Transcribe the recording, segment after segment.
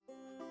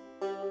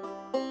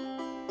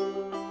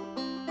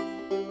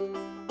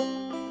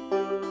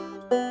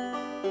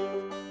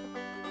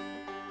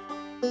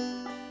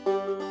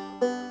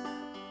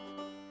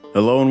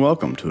Hello and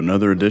welcome to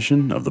another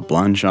edition of the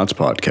Blind Shots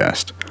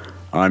Podcast.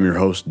 I'm your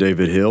host,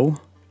 David Hill,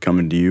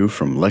 coming to you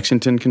from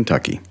Lexington,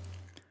 Kentucky.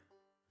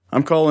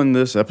 I'm calling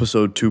this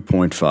episode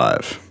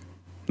 2.5.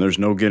 There's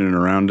no getting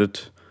around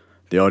it.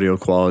 The audio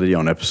quality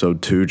on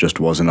episode 2 just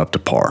wasn't up to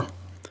par.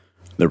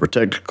 There were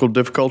technical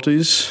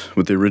difficulties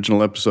with the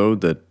original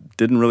episode that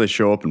didn't really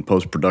show up in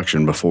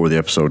post-production before the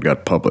episode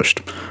got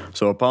published,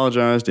 so I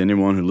apologize to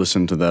anyone who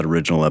listened to that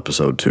original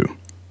episode too.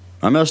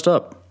 I messed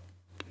up,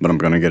 but I'm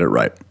going to get it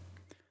right.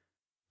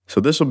 So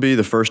this will be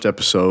the first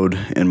episode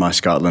in my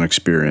Scotland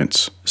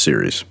Experience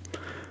series.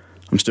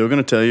 I'm still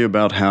going to tell you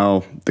about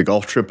how the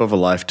golf trip of a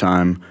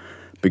lifetime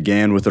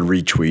began with a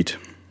retweet,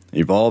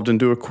 evolved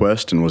into a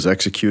quest, and was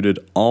executed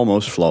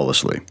almost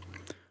flawlessly,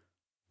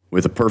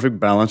 with a perfect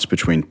balance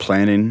between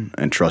planning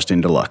and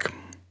trusting to luck.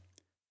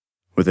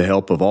 With the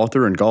help of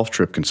author and golf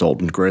trip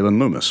consultant Graylin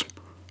Loomis,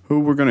 who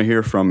we're going to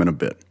hear from in a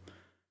bit.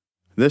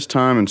 This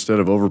time, instead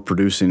of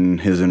overproducing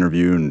his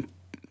interview and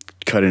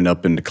cutting it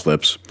up into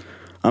clips,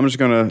 I'm just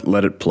going to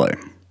let it play.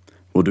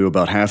 We'll do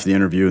about half the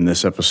interview in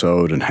this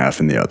episode and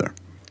half in the other.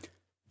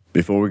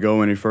 Before we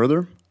go any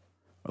further,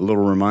 a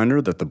little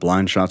reminder that the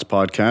Blind Shots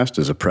Podcast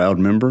is a proud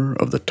member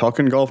of the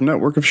Talkin' Golf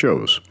network of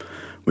shows,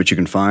 which you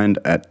can find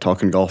at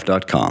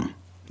talkingolf.com.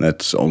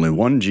 That's only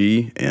one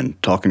G in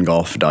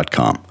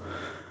talkingolf.com.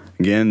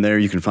 Again, there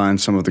you can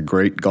find some of the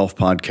great golf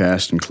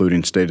podcasts,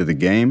 including State of the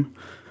Game,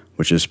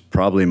 which is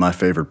probably my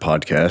favorite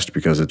podcast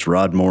because it's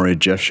Rod Morey,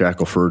 Jeff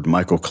Shackelford,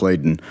 Michael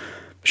Clayton,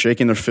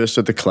 shaking their fists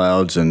at the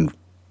clouds and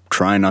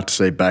trying not to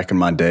say back in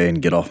my day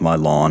and get off my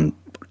lawn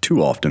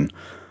too often,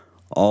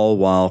 all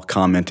while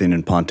commenting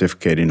and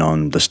pontificating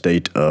on the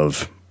state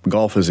of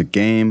golf as a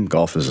game,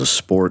 golf as a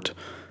sport,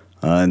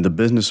 and the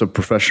business of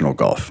professional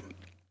golf.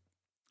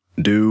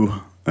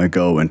 Do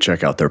go and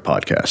check out their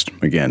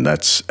podcast. Again,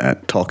 that's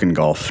at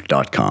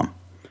talkingolf.com.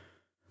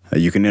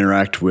 You can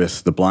interact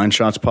with the Blind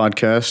Shots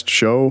Podcast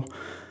show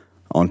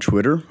on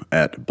Twitter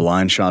at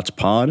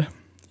BlindShotsPod.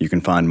 You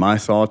can find my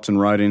thoughts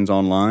and writings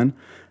online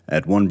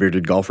at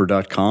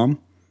onebeardedgolfer.com.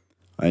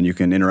 And you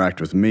can interact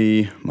with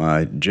me,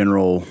 my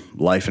general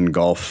life and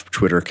golf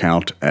Twitter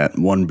account at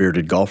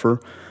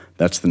onebeardedgolfer.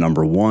 That's the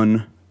number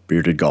 1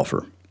 bearded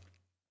golfer.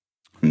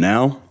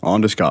 Now,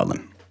 on to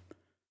Scotland.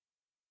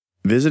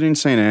 Visiting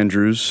St.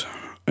 Andrews,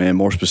 and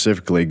more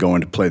specifically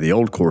going to play the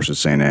old course at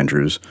St.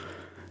 Andrews,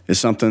 is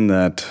something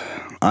that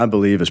I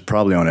believe is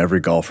probably on every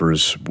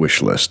golfer's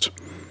wish list.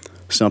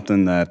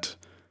 Something that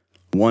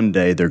one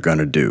day they're going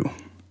to do.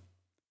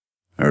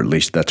 Or at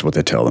least that's what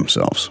they tell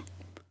themselves.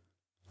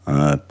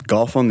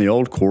 Golf on the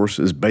old course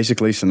is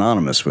basically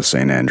synonymous with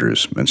St.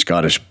 Andrews and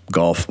Scottish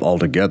golf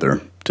altogether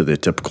to the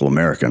typical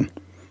American.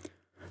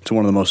 It's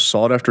one of the most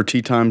sought-after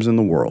tee times in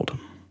the world.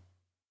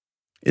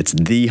 It's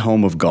the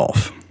home of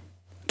golf.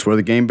 It's where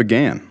the game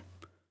began.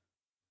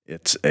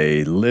 It's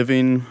a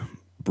living,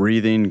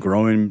 breathing,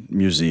 growing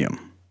museum.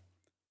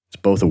 It's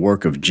both a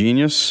work of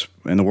genius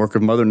and the work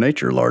of Mother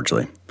Nature,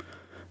 largely.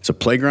 It's a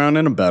playground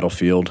and a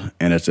battlefield,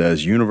 and it's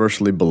as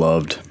universally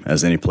beloved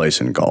as any place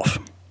in golf.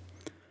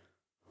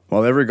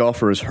 While every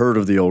golfer has heard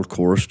of the old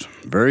course,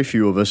 very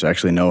few of us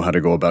actually know how to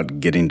go about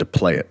getting to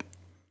play it.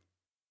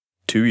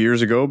 2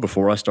 years ago,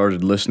 before I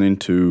started listening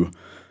to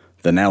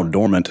the now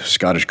dormant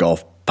Scottish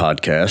golf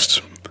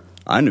podcasts,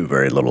 I knew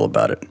very little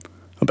about it,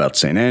 about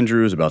St.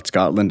 Andrews, about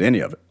Scotland, any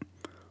of it.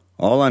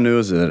 All I knew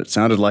is that it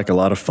sounded like a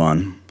lot of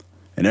fun,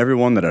 and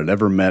everyone that I'd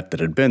ever met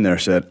that had been there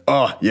said,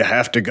 "Oh, you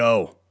have to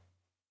go."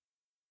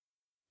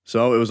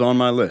 So it was on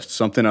my list,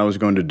 something I was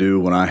going to do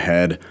when I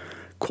had,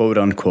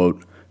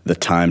 quote-unquote, the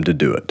time to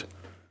do it.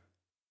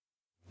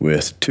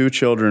 With 2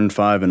 children,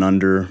 5 and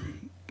under,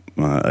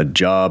 a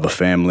job, a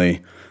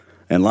family,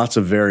 and lots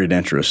of varied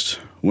interests,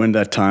 when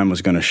that time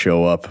was going to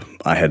show up,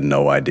 I had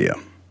no idea.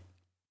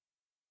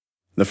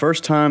 The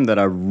first time that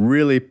I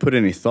really put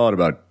any thought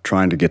about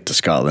trying to get to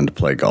Scotland to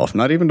play golf,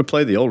 not even to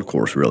play the old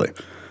course really,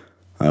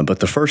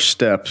 but the first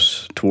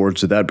steps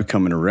towards that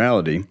becoming a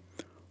reality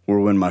were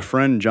when my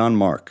friend John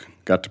Mark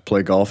got to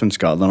play golf in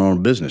Scotland on a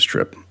business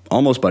trip,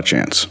 almost by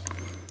chance.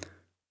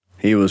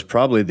 He was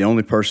probably the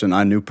only person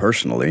I knew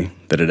personally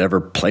that had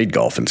ever played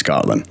golf in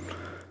Scotland.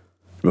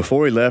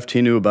 Before he left,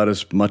 he knew about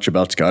as much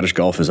about Scottish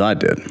golf as I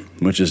did,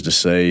 which is to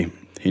say,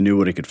 he knew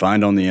what he could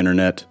find on the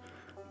internet,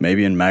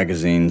 maybe in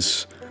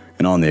magazines,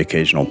 and on the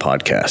occasional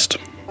podcast.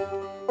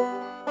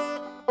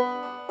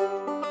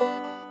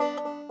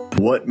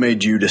 What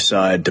made you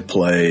decide to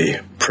play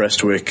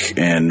Prestwick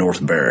and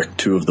North Berwick,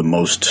 2 of the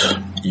most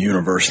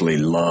universally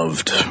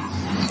loved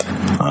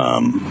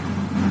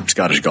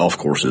Scottish golf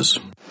courses?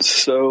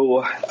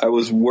 So I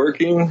was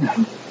working.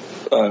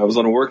 I was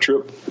on a work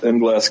trip in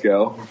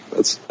Glasgow,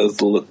 as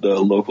the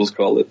locals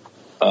call it,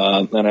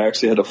 and I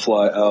actually had to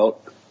fly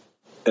out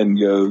and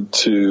go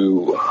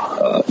to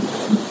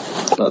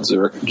not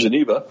Zurich,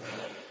 Geneva,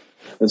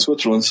 in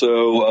Switzerland.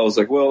 So I was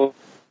like, well,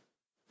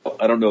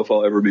 I don't know if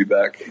I'll ever be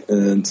back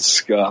in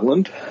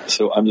Scotland,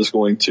 so I'm just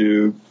going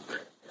to,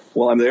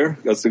 while I'm there,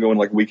 that's going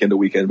like weekend to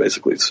weekend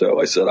basically. So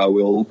I said I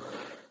will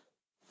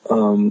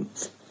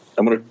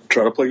I'm going to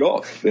try to play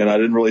golf. And I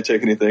didn't really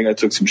take anything. I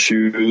took some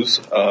shoes.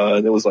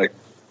 And it was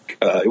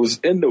it was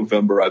in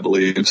November, I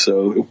believe.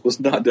 So it was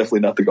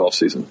definitely not the golf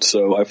season.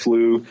 So I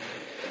flew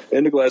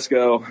into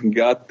Glasgow,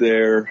 got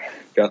there,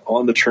 got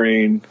on the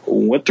train,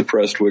 went to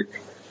Prestwick,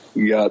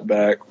 got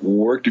back,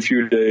 worked a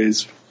few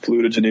days,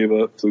 flew to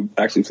Geneva, flew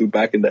back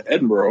into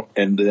Edinburgh,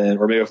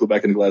 or maybe I flew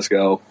back into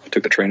Glasgow,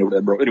 took the train over to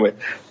Edinburgh. Anyway,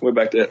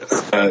 went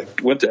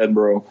to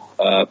Edinburgh,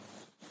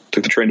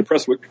 took the train to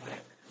Prestwick,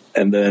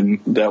 and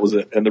then that was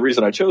it. And the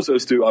reason I chose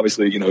those two,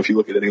 obviously, if you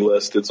look at any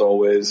list, those are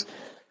always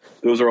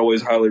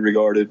highly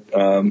regarded.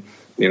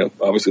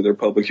 Obviously they're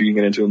public, you can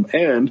get into them,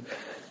 and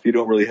if you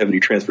don't really have any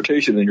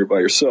transportation and you're by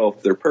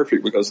yourself, they're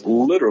perfect because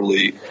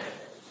literally,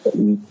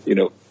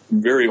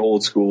 very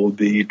old school,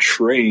 the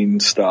train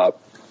stop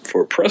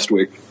for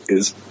Prestwick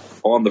is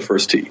on the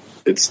first tee.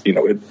 It's,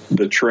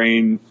 the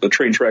train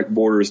track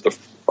borders the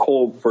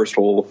whole first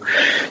hole.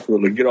 You're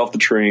able to get off the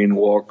train,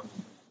 walk,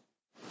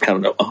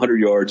 100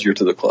 yards, you're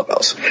to the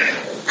clubhouse.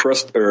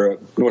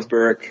 North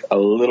Berwick, a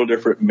little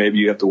different. Maybe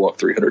you have to walk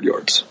 300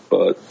 yards,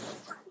 but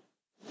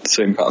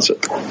same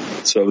concept.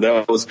 So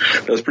that was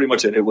pretty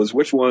much it. It was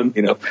which one,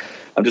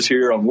 I'm just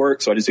here on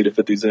work, so I just need to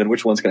fit these in.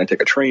 Which ones can I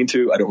take a train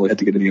to? I don't really have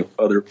to get any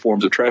other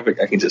forms of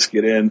traffic. I can just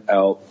get in,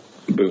 out,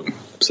 boom.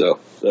 So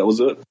that was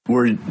it.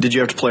 Did you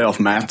have to play off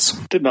mats?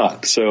 Did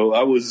not. So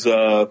I was,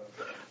 I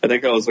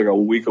think I was like a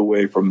week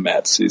away from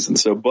mat season.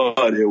 So,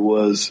 but it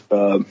was,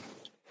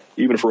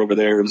 even for over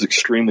there, it was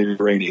extremely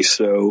rainy.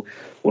 So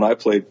when I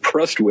played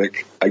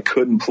Prestwick, I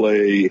couldn't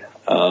play,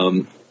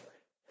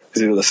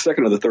 it's either the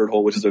second or the third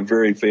hole, which is a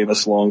very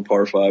famous long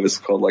par 5. It's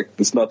called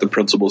it's not the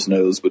Principal's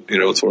Nose, but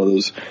it's one of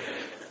those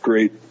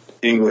great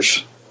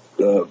English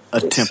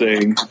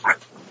saying.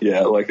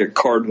 Yeah, like the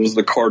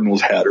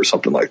Cardinal's hat or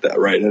something like that,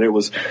 right? And it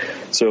was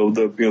so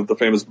the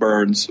famous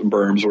berms,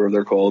 whatever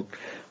they're called.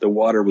 The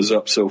water was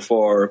up so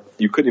far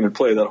you couldn't even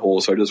play that hole,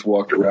 so I just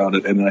walked around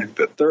it. And then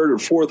the third or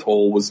fourth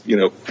hole was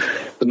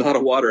not a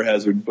water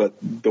hazard, but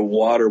the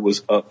water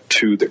was up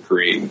to the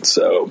green,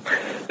 so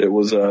it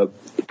was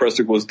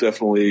Prestwick was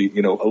definitely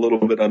a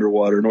little bit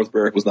underwater. North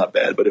Berwick was not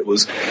bad, but it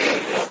was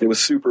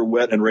super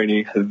wet and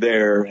rainy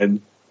there,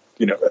 and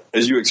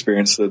as you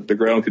experienced, the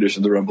ground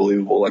conditions are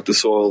unbelievable. Like the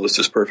soil is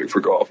just perfect for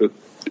golf. It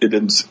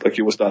didn't,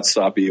 it was not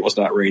soppy. It was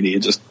not rainy.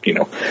 It just,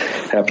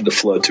 happened to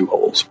flood 2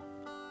 holes.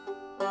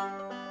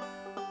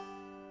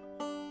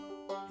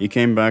 He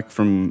came back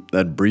from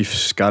that brief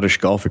Scottish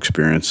golf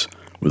experience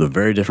with a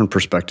very different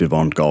perspective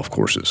on golf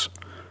courses.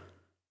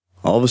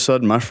 All of a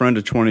sudden, my friend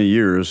of 20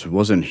 years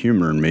wasn't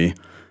humoring me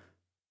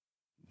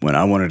when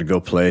I wanted to go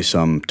play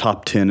some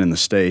top 10 in the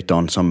state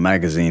on some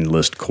magazine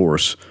list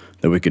course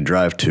that we could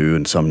drive to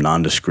in some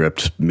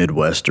nondescript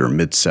Midwest or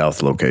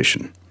Mid-South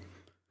location.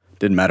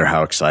 Didn't matter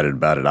how excited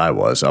about it I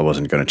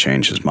wasn't going to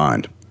change his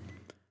mind.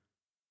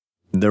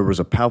 There was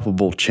a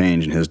palpable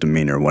change in his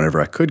demeanor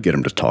whenever I could get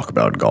him to talk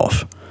about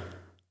golf.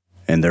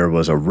 And there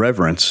was a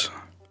reverence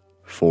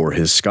for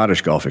his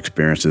Scottish golf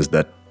experiences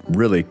that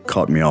really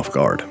caught me off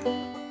guard.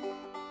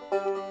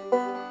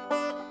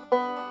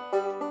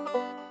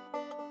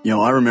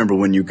 I remember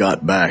when you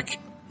got back,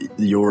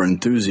 your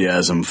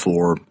enthusiasm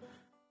for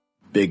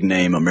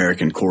big-name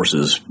American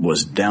courses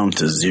was down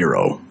to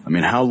 0. I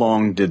mean, how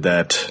long did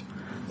that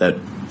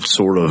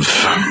sort of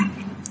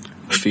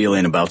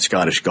feeling about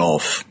Scottish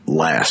golf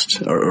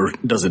last, or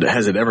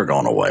has it ever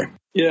gone away?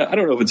 Yeah, I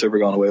don't know if it's ever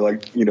gone away.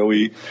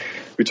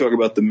 We talk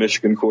about the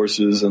Michigan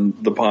courses and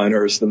the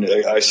Pinehurst, and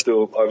I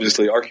still,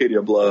 obviously,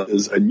 Arcadia Bluff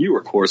is a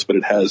newer course, but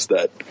it has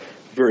that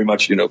very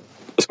much,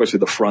 especially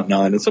the front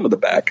 9 and some of the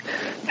back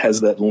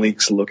has that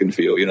links look and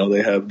feel.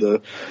 They have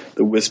the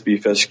wispy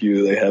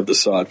fescue, they have the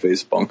sod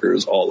face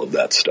bunkers, all of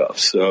that stuff.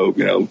 So,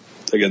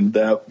 again,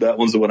 that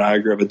one's the one I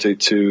gravitate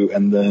to.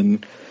 And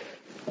then,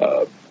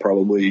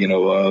 probably,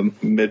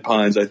 Mid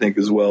Pines, I think,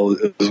 as well,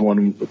 is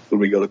one when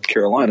we go to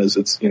Carolinas.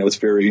 It's, it's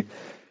very,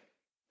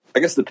 I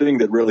guess the thing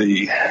that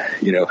really,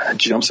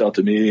 jumps out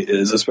to me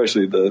is,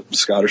 especially the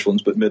Scottish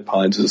ones, but Mid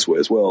Pines this way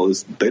as well,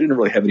 is they didn't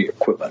really have any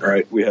equipment,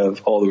 right? We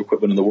have all the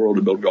equipment in the world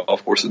to build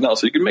golf courses now,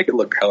 so you can make it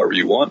look however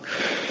you want.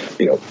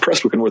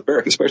 Prestwick and North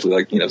Berwick,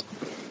 especially,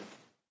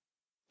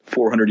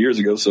 400 years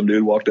ago, some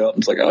dude walked out and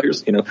it's like, oh,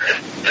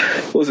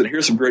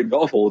 here's some great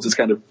golf holes. It's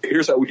kind of,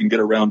 here's how we can get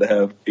around to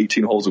have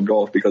 18 holes of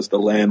golf because the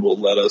land will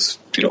let us,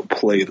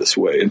 play this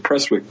way. And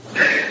Prestwick,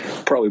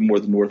 probably more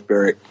than North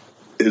Berwick,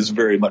 is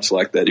very much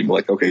like that. You're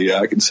like, okay, yeah,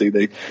 I can see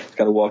they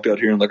kind of walked out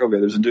here and like, okay,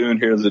 there's a dune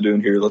here, there's a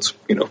dune here. Let's,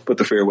 put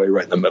the fairway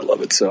right in the middle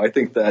of it. So I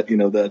think that,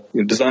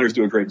 designers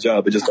do a great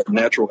job, but just a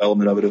natural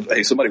element of it of,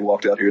 hey, somebody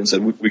walked out here and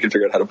said, we can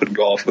figure out how to put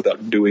golf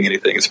without doing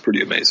anything. It's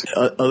pretty amazing.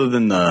 Other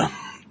than the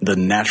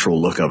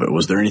natural look of it,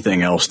 was there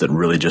anything else that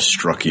really just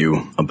struck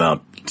you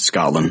about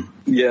Scotland?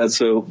 Yeah,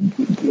 so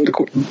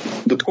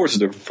the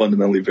courses are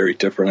fundamentally very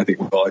different. I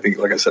think,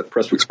 like I said,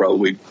 Prestwick's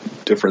probably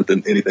different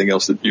than anything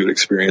else that you would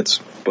experience.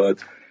 But,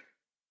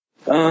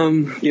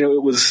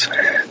 it was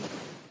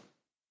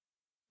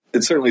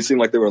it certainly seemed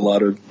like there were a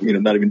lot of,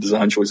 not even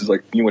design choices.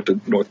 Like you went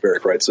to North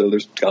Berwick, right? So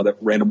there's kind of that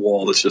random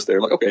wall that's just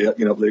there. Like, okay,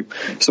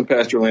 some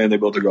pasture land, they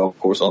built a golf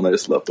course on, they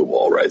just left the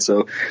wall, right?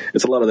 So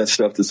it's a lot of that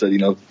stuff that said,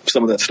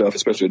 some of that stuff,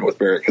 especially in North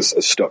Berwick,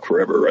 has stuck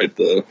forever, right?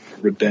 The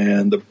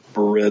Redan, the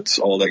Barrettes,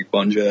 all that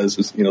fun jazz,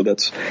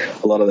 that's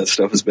a lot of that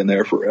stuff has been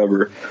there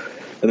forever.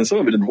 And then some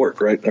of it didn't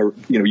work, right? Or,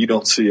 you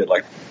don't see it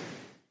like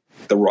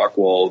the rock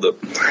wall,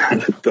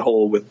 the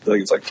hole with, I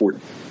think it's like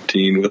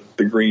 14 with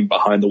the green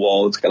behind the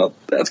wall.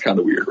 That's kind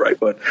of weird, right?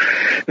 But,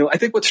 I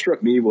think what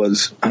struck me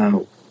was,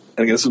 I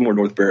guess this is more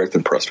North Berwick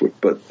than Prestwick,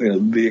 but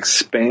the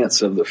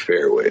expanse of the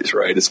fairways,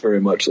 right? It's very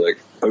much like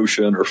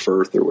Ocean or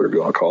Firth or whatever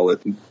you want to call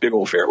it. Big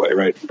old fairway,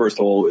 right? First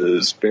hole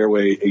is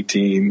fairway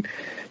 18.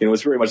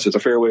 It's very much just a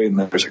fairway and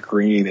then there's a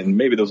green and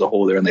maybe there's a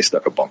hole there and they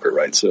stuck a bunker,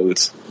 right? So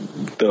it's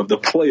the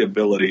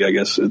playability, I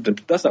guess.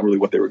 That's not really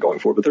what they were going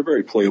for, but they're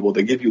very playable.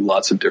 They give you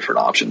lots of different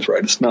options,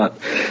 right? It's not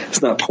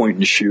point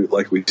and shoot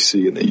like we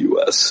see in the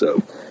U.S.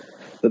 So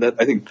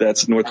I think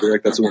that's North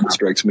Berwick. That's the one that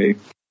strikes me.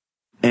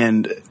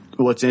 And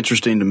what's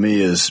interesting to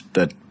me is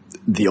that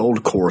the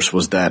old course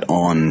was that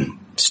on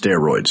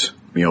steroids.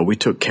 We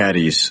took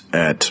caddies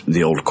at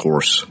the old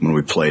course when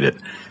we played it.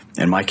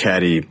 And my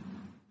caddy,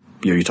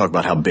 you talk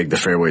about how big the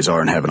fairways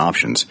are and having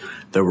options.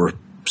 There were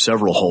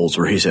several holes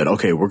where he said,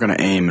 okay, we're going to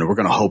aim and we're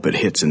going to hope it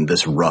hits in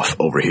this rough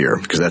over here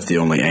because that's the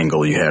only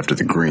angle you have to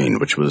the green,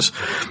 which was,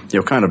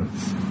 kind of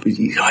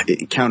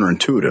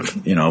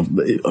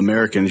counterintuitive.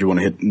 Americans, you want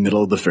to hit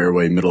middle of the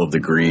fairway, middle of the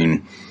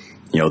green,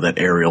 that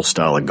aerial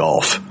style of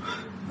golf.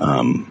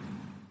 And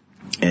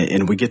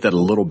we get that a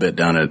little bit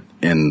down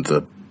in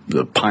the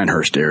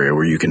Pinehurst area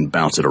where you can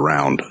bounce it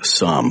around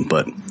some,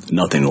 but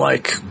nothing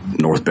like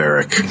North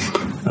Berwick,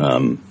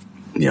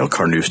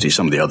 Carnoustie,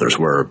 some of the others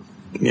where,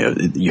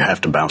 you have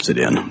to bounce it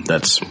in.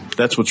 That's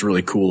what's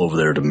really cool over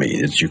there to me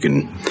is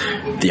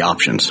the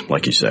options,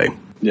 like you say.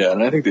 Yeah,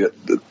 and I think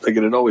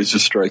again, it always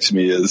just strikes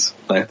me as,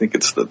 I think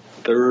it's the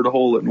third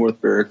hole at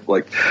North Berwick,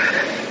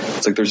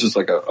 it's like there's just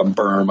like a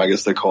berm, I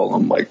guess they call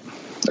them, like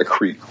a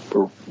creek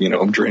or,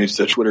 drainage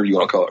ditch, whatever you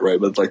want to call it, right?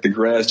 But it's like the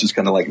grass just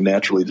kind of like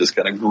naturally just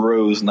kind of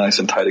grows nice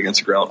and tight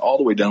against the ground all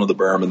the way down to the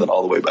berm and then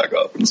all the way back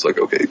up. And it's like,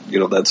 okay,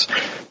 that's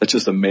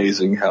just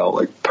amazing how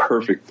like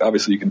perfect,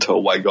 obviously you can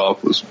tell why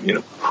golf was,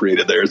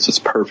 created there. It's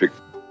just perfect.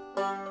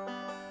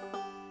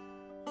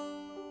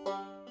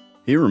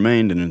 He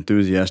remained an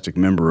enthusiastic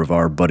member of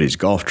our buddy's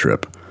golf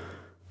trip.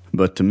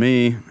 But to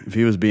me, if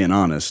he was being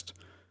honest,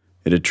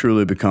 it had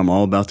truly become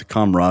all about the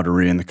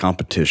camaraderie and the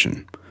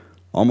competition,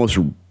 almost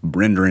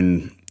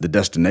rendering the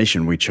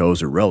destination we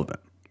chose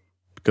irrelevant.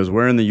 Because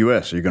where in the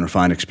U.S. are you going to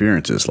find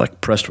experiences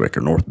like Prestwick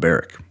or North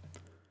Berwick?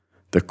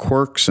 The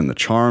quirks and the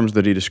charms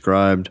that he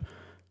described,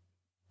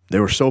 they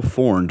were so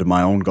foreign to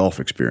my own golf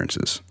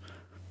experiences.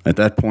 At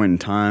that point in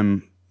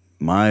time,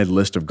 my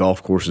list of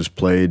golf courses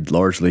played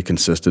largely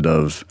consisted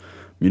of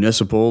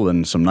municipal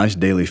and some nice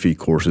daily fee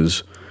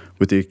courses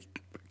with the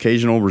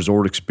occasional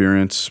resort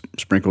experience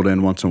sprinkled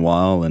in once in a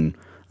while and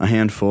a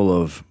handful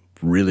of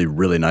really,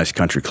 really nice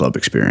country club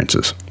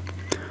experiences.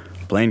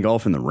 Playing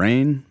golf in the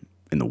rain,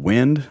 in the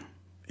wind,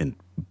 in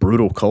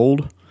brutal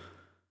cold,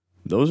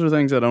 those are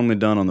things I'd only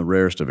done on the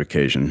rarest of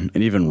occasion,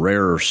 and even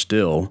rarer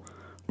still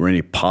were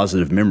any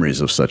positive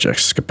memories of such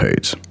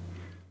escapades.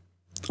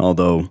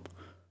 Although,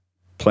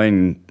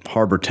 playing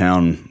Harbor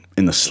Town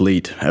in the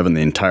sleet, having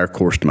the entire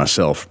course to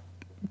myself,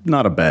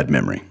 not a bad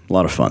memory. A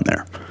lot of fun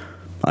there.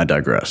 I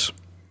digress.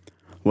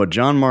 What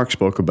John Mark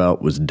spoke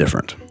about was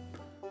different.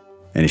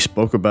 And he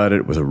spoke about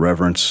it with a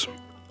reverence,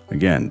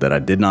 again, that I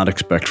did not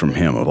expect from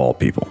him of all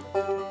people.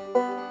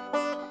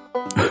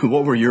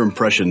 What were your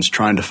impressions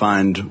trying to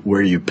find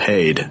where you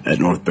paid at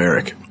North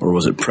Berwick, or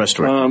was it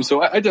Prestwick?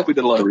 So I definitely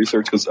did a lot of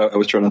research because I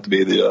was trying not to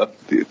be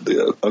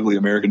the ugly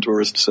American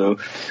tourist. So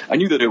I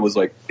knew that it was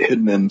like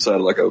hidden inside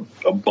of like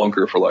a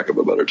bunker, for lack of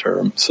a better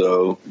term.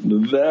 So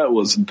that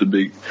wasn't a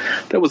big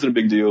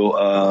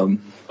deal.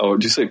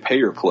 Did you say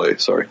pay or play?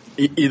 Sorry.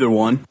 Either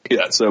one.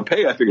 Yeah. So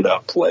pay, I figured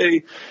out.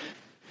 Play.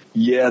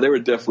 Yeah, they were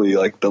definitely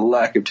like the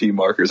lack of tee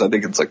markers. I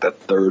think it's like that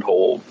third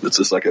hole. It's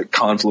just like a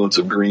confluence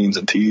of greens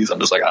and tees. I'm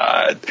just like,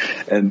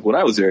 And when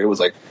I was there, it was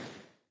like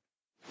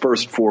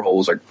first 4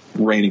 holes, like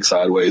raining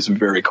sideways,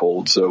 very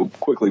cold. So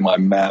quickly my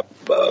map,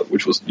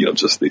 which was, I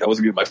wasn't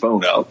getting my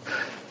phone out,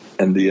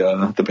 and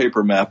the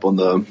paper map on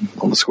the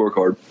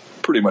scorecard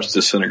pretty much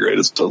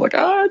disintegrated. So like,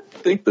 I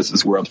think this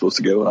is where I'm supposed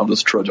to go, and I'll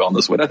just trudge on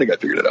this way. And I think I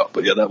figured it out.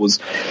 But yeah,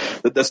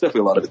 that's definitely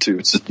a lot of it too.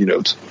 It's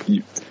just,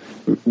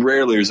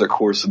 rarely there's a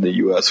course in the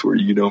U.S. where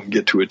you don't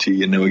get to a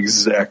tee and know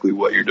exactly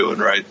what you're doing,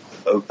 right?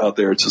 Out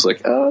there, it's just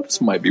like, this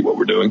might be what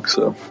we're doing.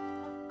 So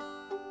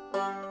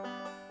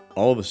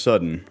all of a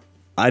sudden,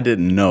 I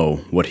didn't know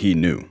what he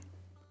knew.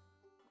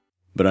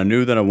 But I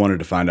knew that I wanted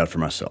to find out for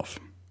myself.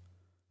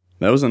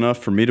 That was enough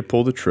for me to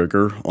pull the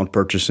trigger on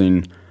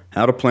purchasing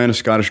How to Plan a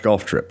Scottish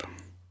Golf Trip,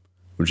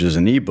 which is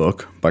an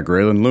ebook by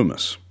Graylan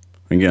Loomis,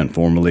 again,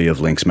 formerly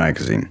of Links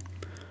Magazine.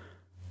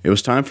 It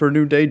was time for a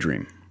new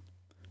daydream,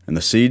 and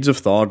the seeds of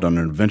thought on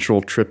an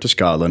eventual trip to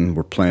Scotland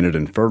were planted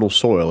in fertile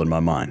soil in my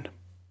mind.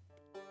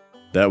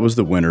 That was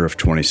the winter of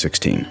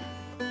 2016.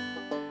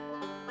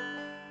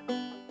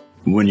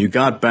 When you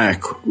got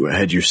back,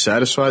 had you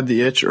satisfied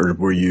the itch, or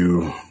were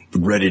you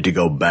ready to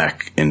go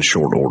back in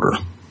short order?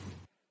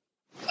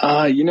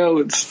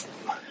 It's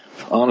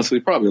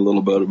honestly probably a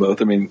little bit of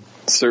both. I mean,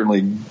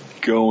 certainly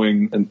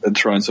going and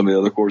trying some of the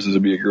other courses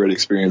would be a great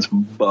experience,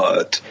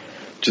 but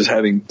just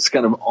having, it's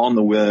kind of on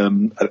the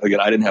whim. Again,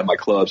 I didn't have my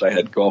clubs. I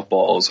had golf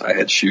balls. I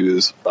had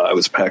shoes. I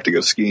was packed to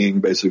go skiing,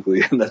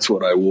 basically, and that's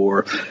what I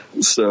wore.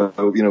 So,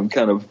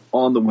 kind of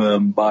on the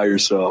whim, by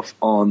yourself,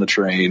 on the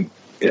train,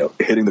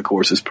 hitting the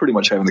courses, pretty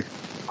much having the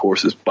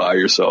courses by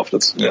yourself.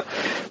 That's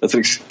an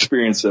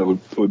experience that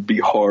would be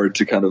hard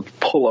to kind of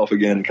pull off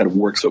again and kind of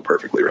work so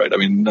perfectly, right? I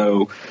mean,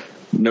 no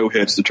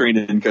hits. The train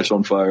didn't catch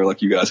on fire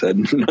like you guys had.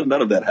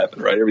 None of that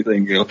happened, right?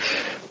 Everything,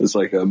 it's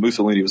like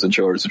Mussolini was in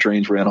charge. The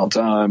trains ran on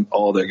time,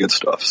 all that good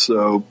stuff.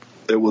 So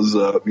it was,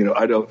 it's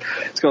kind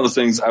of those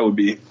things I would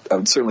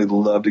certainly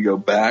love to go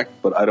back,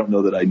 but I don't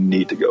know that I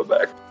need to go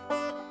back.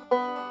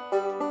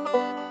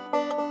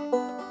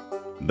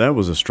 That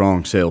was a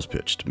strong sales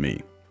pitch to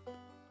me.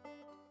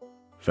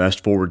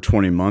 Fast forward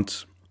 20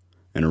 months,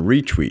 and a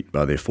retweet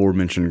by the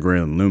aforementioned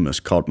Grayling Loomis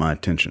caught my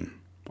attention,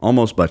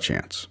 almost by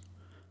chance.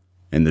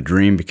 And the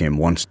dream became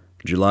one.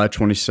 July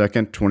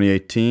 22nd,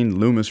 2018,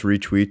 Loomis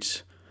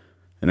retweets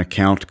an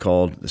account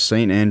called the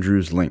St.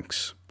 Andrews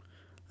Links,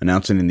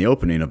 announcing the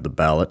opening of the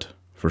ballot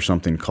for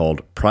something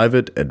called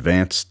Private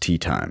Advanced Tee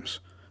Times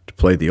to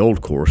play the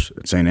old course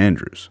at St.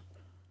 Andrews.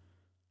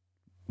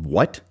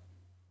 What?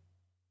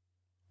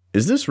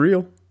 Is this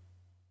real?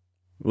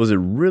 Was it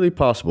really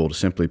possible to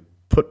simply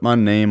put my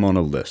name on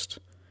a list,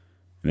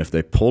 and if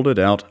they pulled it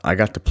out, I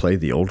got to play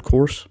the old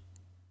course?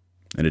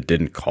 And it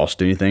didn't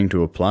cost anything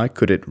to apply?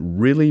 Could it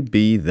really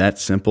be that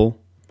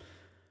simple?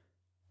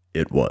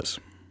 It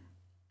was.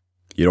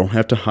 You don't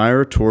have to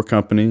hire a tour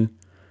company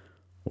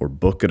or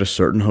book at a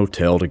certain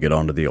hotel to get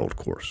onto the old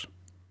course.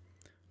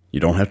 You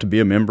don't have to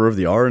be a member of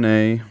the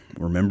R&A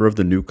or a member of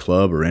the new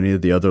club or any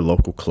of the other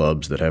local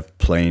clubs that have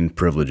playing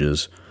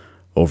privileges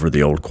over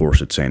the old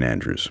course at St.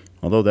 Andrews,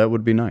 although that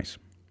would be nice.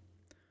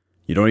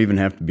 You don't even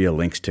have to be a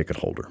Links ticket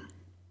holder.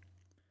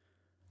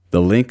 The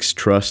Links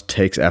Trust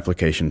takes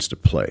applications to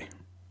play.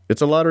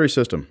 It's a lottery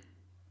system,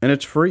 and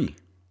it's free,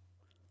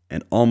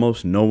 and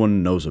almost no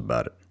one knows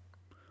about it,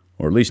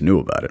 or at least knew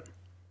about it.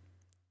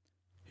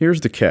 Here's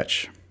the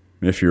catch,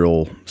 if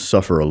you'll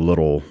suffer a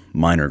little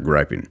minor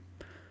griping.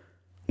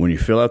 When you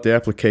fill out the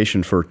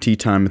application for tee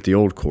time at the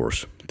old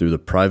course through the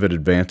Private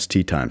Advanced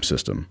Tee Time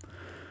system,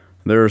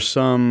 there are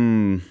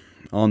some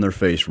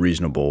on-their-face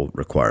reasonable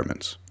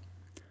requirements.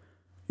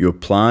 You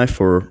apply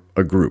for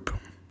a group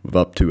of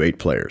up to 8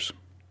 players,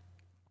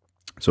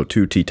 so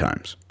 2 tee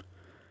times.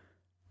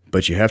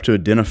 But you have to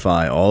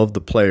identify all of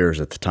the players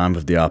at the time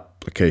of the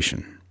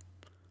application.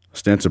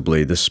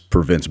 Ostensibly, this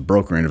prevents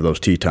brokering of those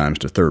tee times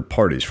to third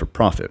parties for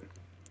profit.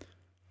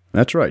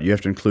 That's right, you have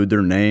to include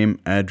their name,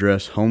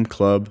 address, home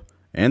club,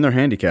 and their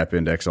handicap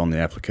index on the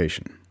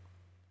application.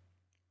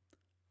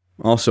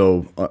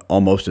 Also,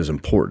 almost as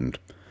important,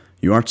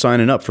 you aren't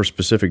signing up for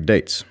specific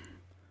dates.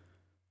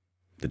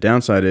 The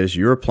downside is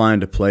you're applying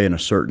to play in a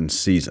certain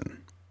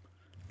season.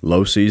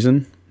 Low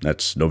season,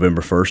 that's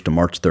November 1st to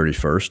March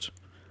 31st.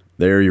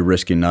 There you're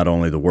risking not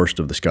only the worst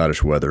of the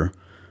Scottish weather,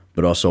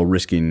 but also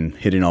risking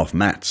hitting off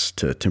mats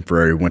to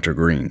temporary winter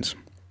greens.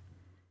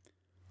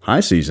 High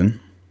season,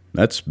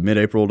 that's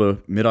mid-April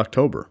to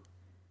mid-October.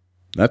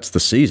 That's the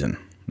season,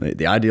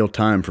 the ideal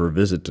time for a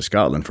visit to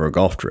Scotland for a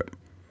golf trip.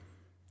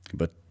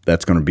 But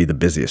that's going to be the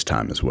busiest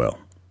time as well.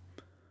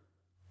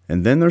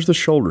 And then there's the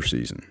shoulder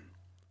season.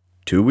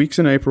 2 weeks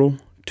in April,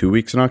 2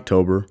 weeks in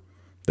October,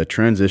 that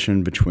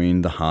transition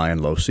between the high and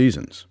low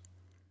seasons.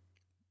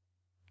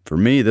 For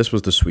me, this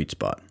was the sweet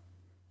spot.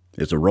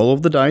 It's a roll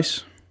of the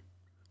dice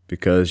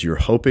because you're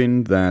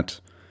hoping that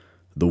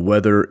the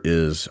weather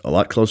is a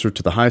lot closer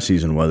to the high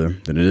season weather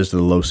than it is to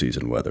the low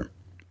season weather.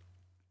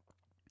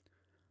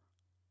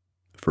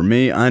 For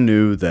me, I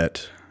knew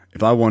that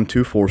if I won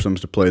 2 foursomes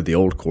to play the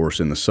old course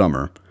in the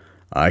summer,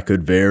 I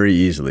could very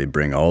easily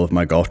bring all of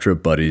my golf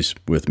trip buddies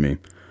with me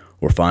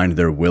or find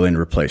their willing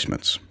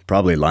replacements,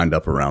 probably lined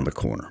up around the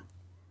corner.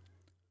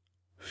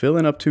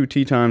 Filling up 2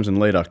 tee times in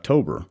late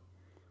October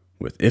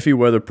with iffy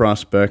weather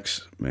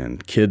prospects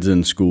and kids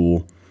in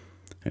school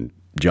and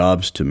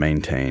jobs to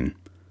maintain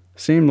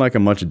seemed like a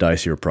much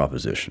dicier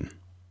proposition.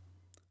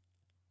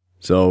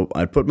 So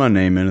I'd put my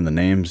name in and the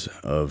names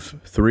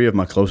of 3 of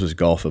my closest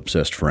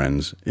golf-obsessed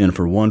friends in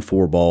for 1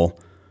 4-ball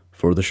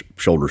for the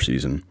shoulder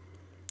season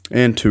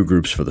and 2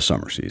 groups for the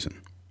summer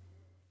season.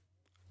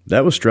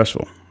 That was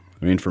stressful.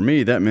 I mean, for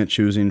me, that meant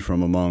choosing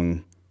from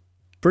among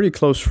pretty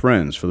close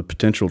friends for the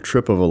potential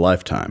trip of a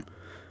lifetime,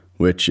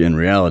 which in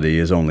reality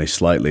is only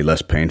slightly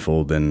less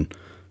painful than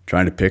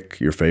trying to pick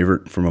your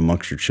favorite from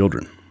amongst your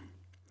children.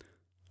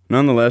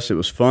 Nonetheless, it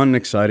was fun and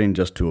exciting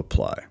just to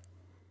apply.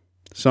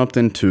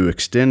 Something to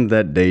extend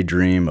that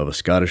daydream of a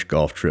Scottish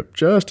golf trip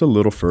just a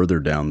little further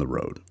down the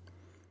road.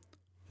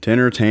 To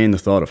entertain the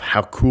thought of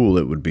how cool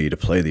it would be to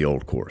play the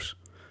old course.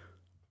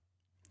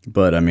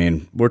 But, I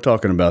mean, we're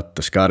talking about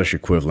the Scottish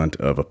equivalent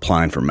of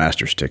applying for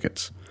Masters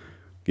tickets.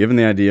 Given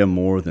the idea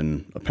more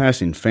than a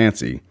passing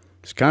fancy,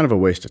 it's kind of a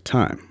waste of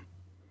time.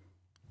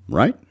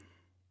 Right?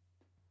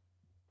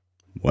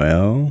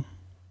 Well,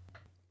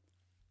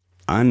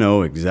 I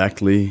know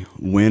exactly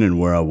when and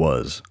where I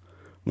was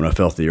when I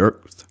felt the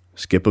earth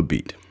skip a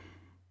beat.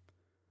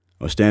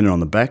 I was standing on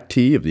the back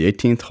tee of the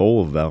 18th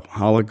hole of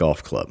Valhalla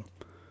Golf Club,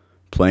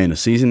 playing a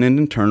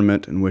season-ending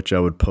tournament in which I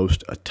would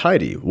post a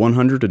tidy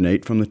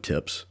 108 from the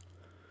tips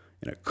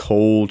in a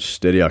cold,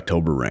 steady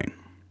October rain.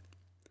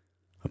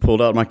 I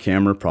pulled out my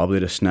camera probably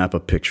to snap a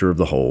picture of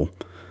the hole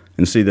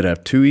and see that I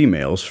have 2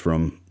 emails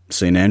from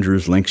St.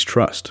 Andrews Links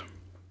Trust.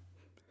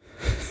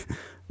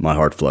 My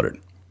heart fluttered.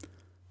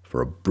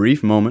 For a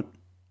brief moment,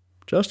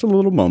 just a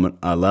little moment,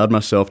 I allowed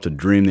myself to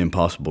dream the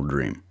impossible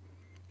dream,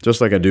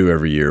 just like I do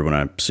every year when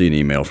I see an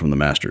email from the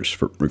Masters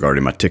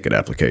regarding my ticket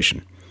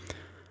application.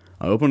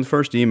 I opened the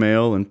first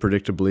email, and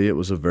predictably, it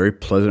was a very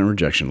pleasant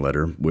rejection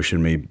letter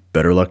wishing me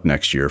better luck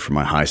next year for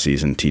my high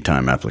season tee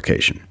time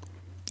application.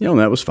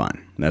 That was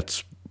fine.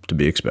 That's to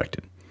be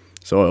expected.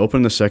 So I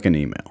opened the second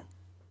email.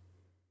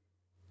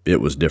 It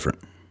was different.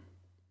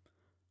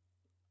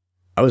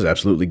 I was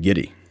absolutely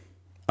giddy.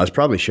 I was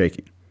probably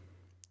shaking.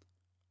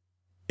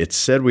 It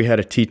said we had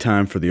a tee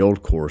time for the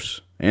old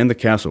course and the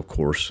castle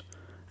course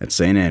at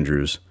St.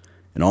 Andrews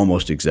in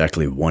almost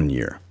exactly 1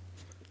 year.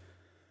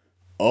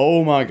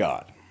 Oh my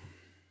God.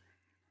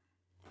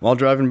 While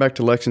driving back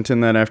to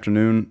Lexington that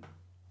afternoon,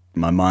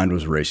 my mind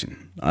was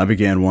racing. I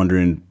began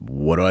wondering,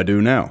 what do I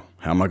do now?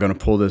 How am I going to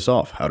pull this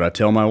off? How do I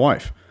tell my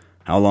wife?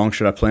 How long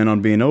should I plan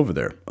on being over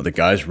there? Are the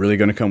guys really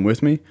going to come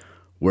with me?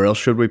 Where else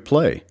should we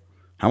play?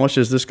 How much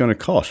is this going to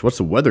cost? What's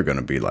the weather going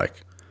to be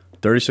like?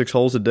 36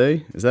 holes a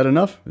day? Is that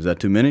enough? Is that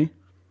too many?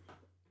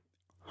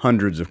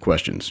 Hundreds of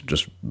questions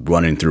just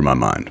running through my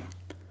mind.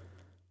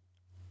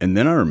 And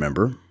then I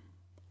remember,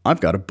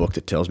 I've got a book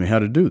that tells me how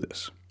to do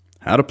this.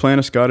 How to Plan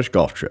a Scottish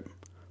Golf Trip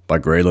by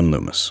Graylin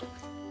Loomis.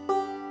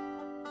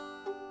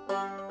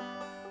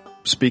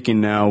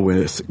 Speaking now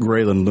with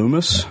Graylin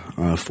Loomis,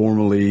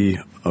 formerly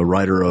a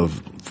writer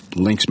of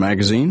Links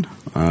Magazine.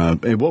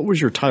 What was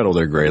your title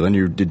there, Graylin?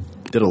 You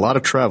did a lot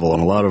of travel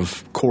and a lot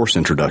of course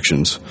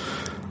introductions.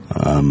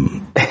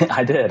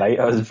 I did.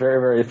 I was very,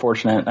 very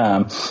fortunate.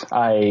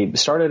 I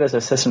started as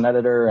assistant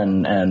editor,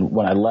 and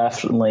when I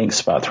left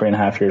Links about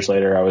 3.5 years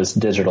later, I was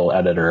digital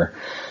editor.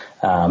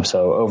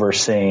 So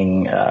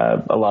overseeing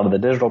a lot of the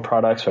digital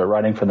products, but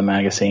writing for the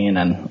magazine.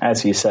 And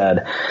as you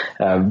said,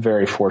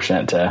 very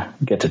fortunate to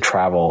get to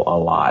travel a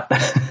lot.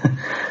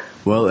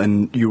 Well,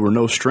 and you were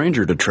no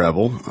stranger to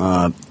travel.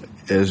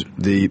 As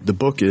the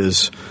book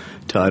is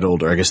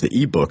titled, or I guess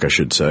the ebook, I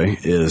should say,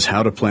 is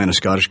How to Plan a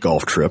Scottish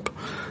Golf Trip.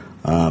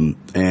 And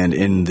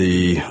in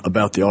the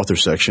About the Author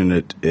section,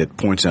 it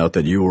points out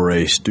that you were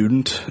a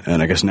student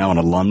and I guess now an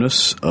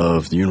alumnus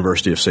of the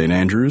University of St.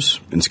 Andrews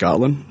in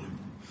Scotland.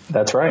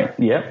 That's right.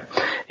 Yep.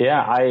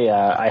 Yeah.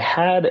 I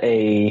had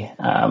a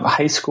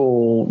high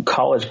school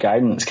college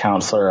guidance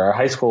counselor, or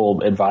high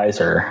school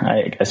advisor,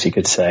 I guess you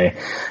could say,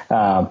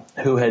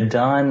 who had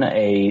done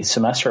a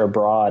semester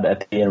abroad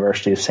at the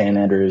University of St.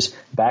 Andrews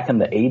back in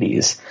the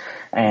 80s.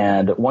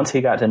 And once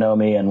he got to know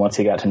me and once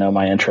he got to know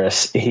my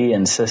interests, he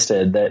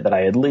insisted that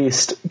I at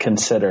least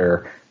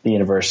consider the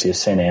University of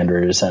St.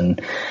 Andrews.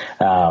 And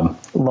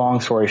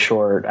long story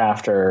short,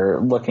 after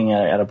looking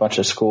at a bunch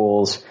of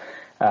schools,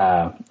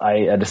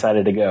 I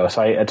decided to go.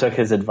 So I took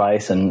his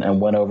advice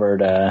and went over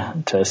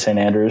to St.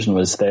 Andrews and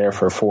was there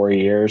for 4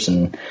 years.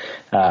 And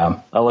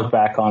I look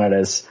back on it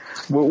as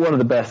one of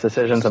the best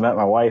decisions. I met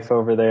my wife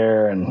over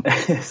there, and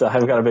so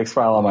I've got a big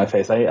smile on my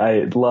face.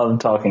 I love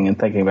talking and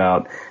thinking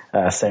about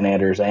St.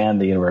 Andrews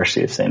and the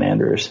University of St.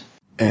 Andrews.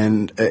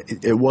 And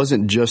it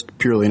wasn't just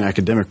purely an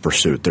academic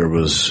pursuit. There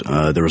was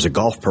a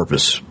golf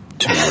purpose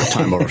to your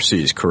time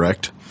overseas,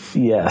 correct?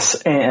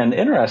 Yes. And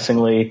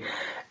interestingly,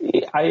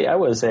 I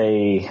was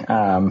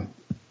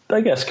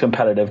I guess,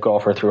 competitive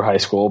golfer through high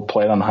school,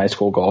 played on the high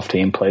school golf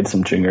team, played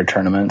some junior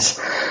tournaments.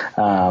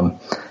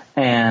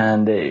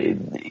 And,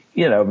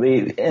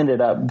 we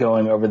ended up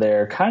going over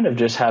there kind of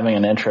just having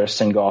an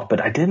interest in golf,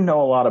 but I didn't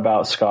know a lot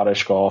about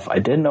Scottish golf. I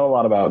didn't know a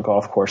lot about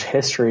golf course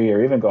history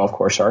or even golf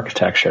course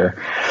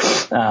architecture.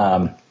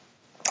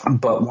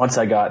 But once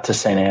I got to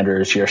St.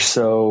 Andrews, you're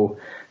so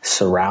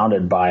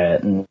surrounded by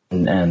it, and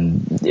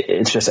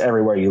it's just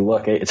everywhere you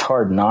look. It's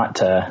hard not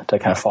to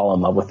kind of fall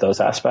in love with those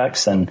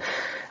aspects. And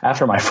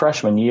after my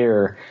freshman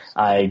year,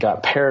 I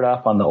got paired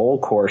up on the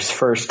old course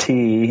first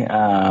tee.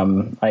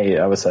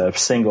 I was a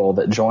single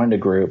that joined a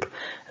group,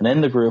 and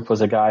in the group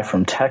was a guy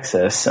from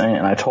Texas,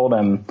 and I told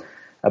him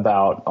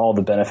about all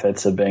the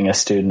benefits of being a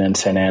student in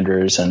St.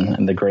 Andrews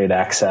and the great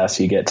access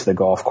you get to the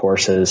golf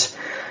courses.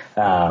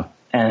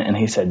 And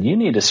he said, you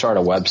need to start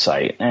a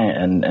website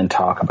and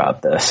talk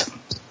about this.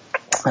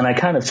 And I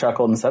kind of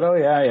chuckled and said, oh,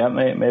 yeah,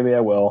 maybe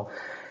I will.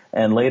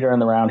 And later in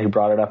the round, he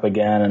brought it up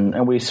again,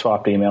 and we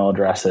swapped email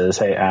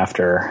addresses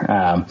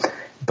after.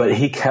 But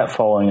he kept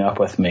following up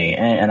with me.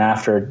 And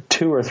after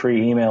 2 or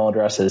 3 email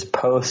addresses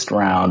post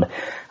round,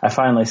 I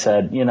finally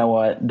said, you know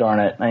what, darn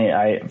it,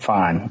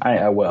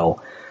 I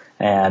will.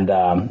 And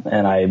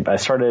I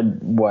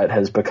started what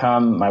has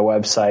become my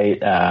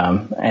website,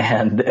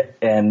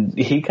 and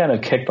he kind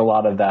of kicked a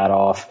lot of that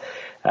off,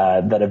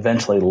 that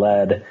eventually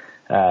led,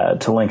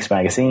 to Links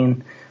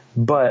Magazine.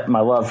 But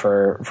my love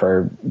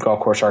for golf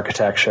course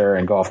architecture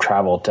and golf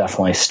travel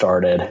definitely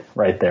started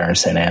right there in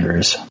St.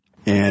 Andrews.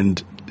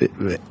 And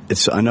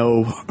I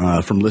know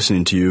from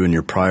listening to you in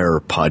your prior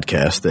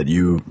podcast that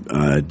you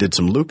did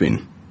some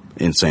looping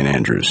in St.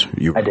 Andrews.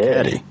 You were I did.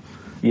 caddy.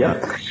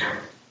 Yep.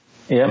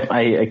 Yep.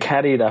 I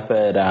caddied up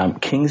at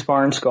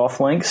Kingsbarns Golf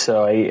Links,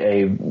 so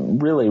a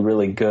really,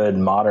 really good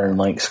modern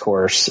links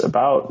course,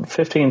 about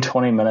 15,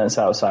 20 minutes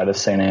outside of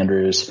St.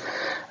 Andrews.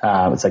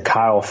 It's a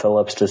Kyle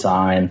Phillips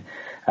design,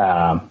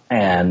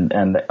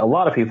 and a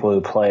lot of people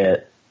who play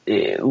it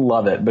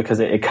love it because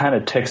it kind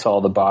of ticks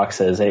all the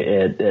boxes.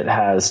 It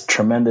has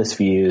tremendous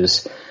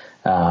views,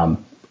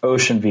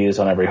 ocean views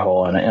on every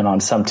hole, and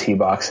on some tee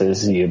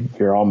boxes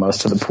you're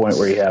almost to the point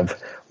where you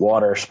have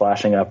water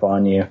splashing up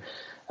on you.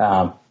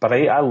 But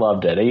I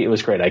loved it. It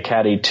was great. I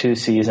caddied 2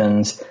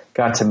 seasons,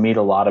 got to meet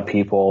a lot of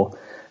people,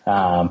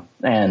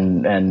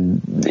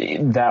 and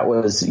that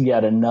was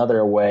yet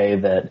another way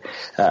that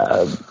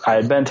I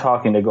had been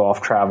talking to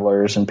golf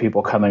travelers and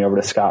people coming over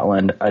to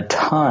Scotland a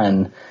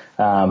ton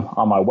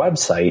on my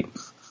website,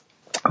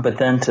 but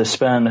then to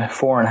spend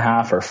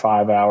 4.5 or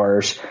 5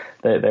 hours,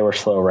 they were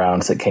slow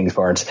rounds at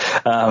Kingsbarns,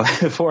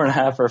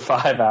 4.5 or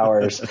 5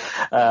 hours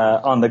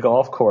on the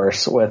golf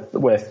course with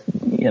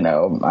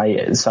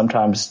I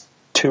sometimes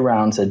 2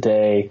 rounds a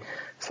day,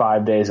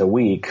 5 days a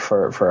week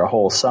for a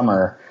whole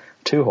summer,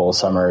 2 whole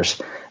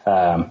summers.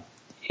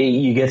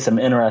 You get some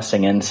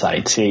interesting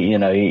insights.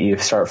 You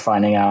start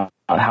finding out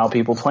how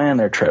people plan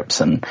their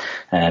trips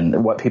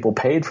and what people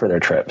paid for their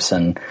trips,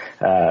 and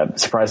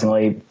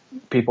surprisingly,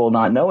 people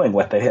not knowing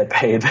what they had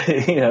paid,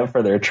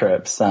 for their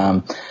trips.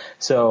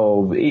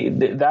 So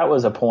that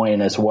was a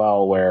point as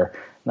well where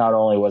not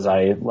only was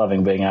I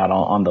loving being out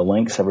on the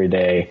links every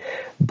day,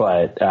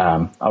 but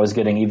I was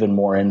getting even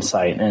more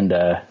insight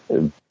into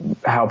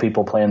how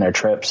people plan their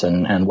trips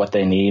and what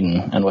they need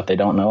and what they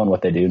don't know and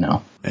what they do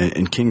know.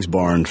 And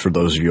Kingsbarns, for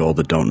those of you all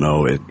that don't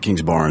know,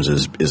 Kingsbarns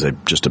is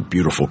just a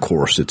beautiful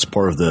course. It's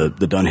part of the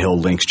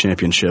Dunhill Links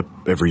Championship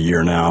every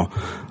year now,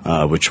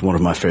 which one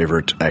of my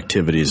favorite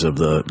activities of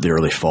the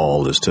early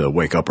fall is to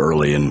wake up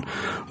early and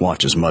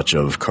watch as much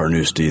of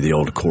Carnoustie, the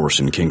old course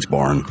in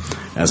Kingsbarn,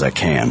 as I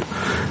can.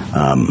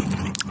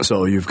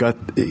 So you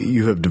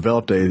have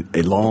developed a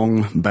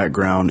long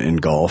background in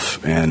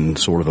golf and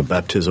sort of a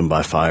baptism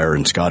by fire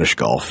in Scottish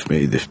golf,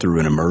 maybe through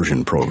an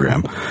immersion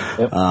program.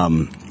 Yep.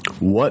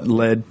 What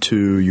led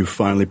to you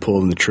finally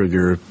pulling the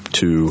trigger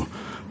to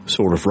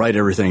sort of write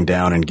everything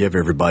down and give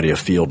everybody a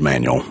field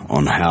manual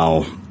on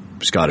how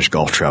Scottish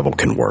golf travel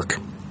can work?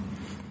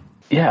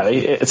 Yeah,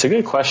 it's a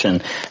good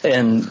question,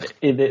 and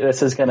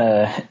this is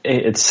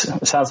it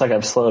sounds like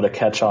I'm slow to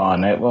catch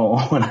on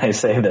when I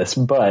say this,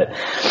 but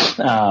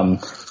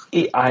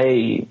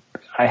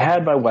I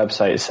had my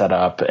website set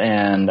up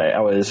and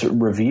I was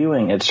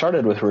reviewing. It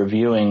started with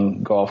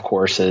reviewing golf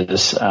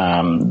courses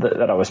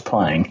that I was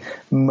playing,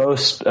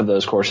 most of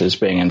those courses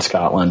being in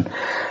Scotland.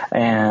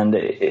 And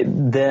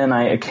then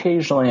I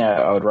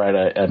would write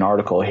an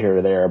article here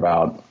or there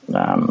about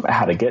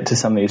how to get to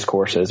some of these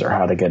courses or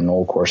how to get an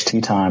old course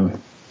tee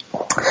time.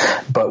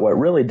 But what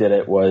really did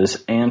it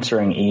was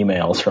answering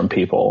emails from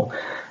people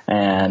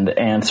and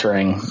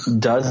answering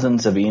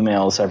dozens of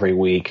emails every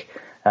week.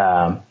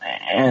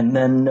 And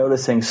then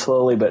noticing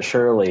slowly but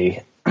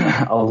surely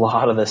a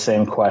lot of the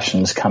same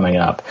questions coming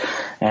up.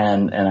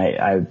 And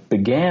I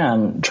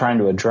began trying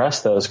to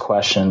address those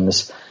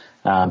questions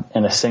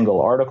in a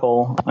single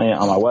article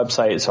on my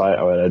website. So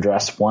I would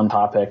address one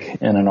topic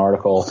in an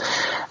article,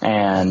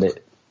 and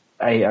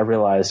I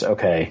realized,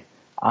 okay,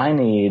 I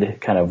need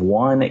kind of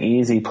one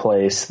easy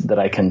place that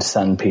I can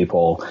send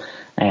people.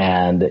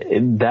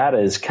 And that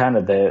is kind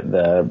of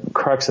the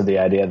crux of the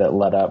idea that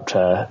led up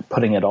to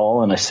putting it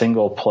all in a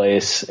single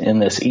place in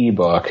this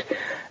ebook.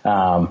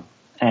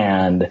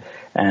 And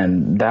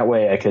that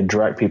way I could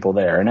direct people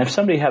there. And if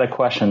somebody had a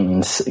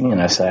question,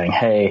 saying,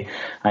 hey,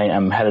 I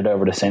am headed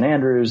over to St.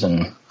 Andrews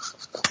and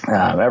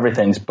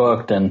everything's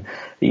booked, and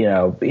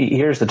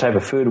here's the type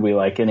of food we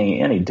like,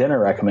 any dinner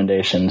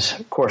recommendations.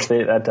 Of course,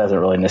 that doesn't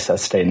really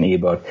necessitate an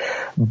ebook,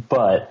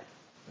 but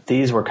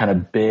these were kind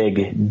of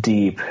big,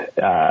 deep,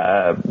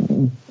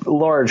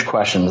 large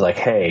questions like,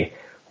 hey,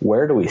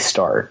 where do we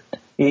start?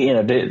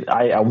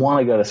 I want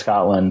to go to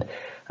Scotland.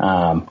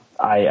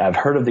 I've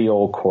heard of the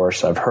old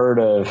course. I've heard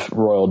of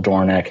Royal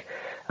Dornoch.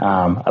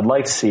 I'd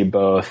like to see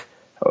both.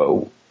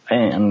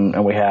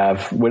 And we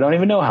don't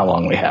even know how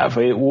long we have.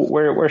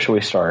 Where should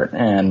we start?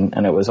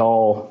 And it was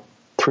all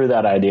through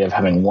that idea of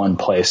having one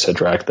place to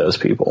direct those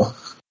people.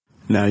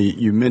 Now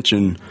you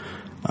mentioned,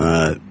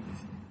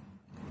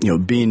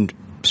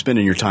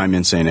 spending your time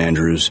in St.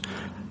 Andrews.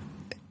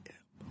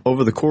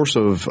 over the course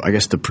of, I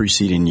guess, the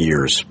preceding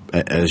years,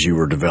 as you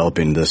were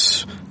developing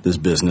this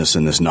business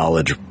and this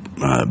knowledge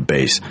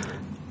base,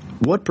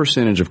 what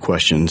percentage of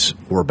questions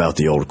were about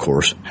the old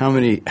course?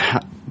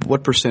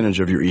 What percentage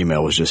of your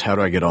email was just, how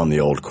do I get on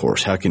the old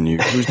course?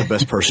 Who's the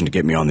best person to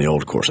get me on the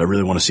old course? I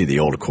really want to see the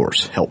old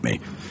course. Help me.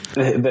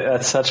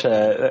 That's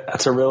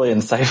a really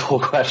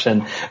insightful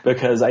question,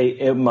 because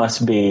it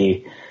must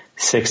be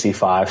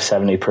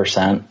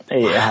 65-70%.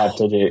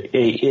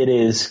 It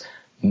is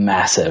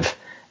massive.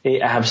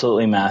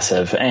 Absolutely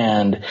massive.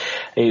 And,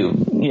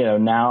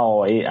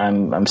 now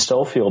I'm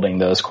still fielding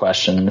those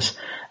questions,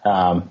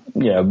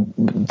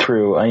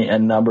 through a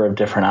number of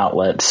different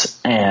outlets.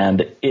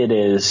 And it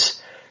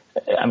is,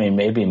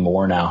 maybe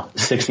more now,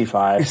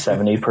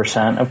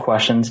 65-70% of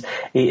questions.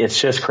 It's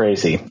just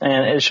crazy.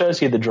 And it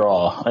shows you the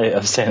draw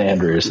of St.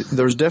 Andrews.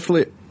 There's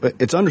definitely,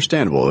 it's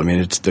understandable.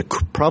 It's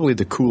probably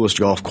the coolest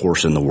golf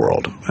course in the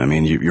world.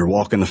 You're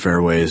walking the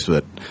fairways,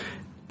 but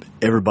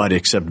everybody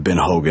except Ben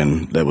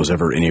Hogan that was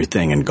ever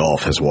anything in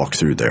golf has walked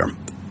through there.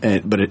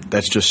 But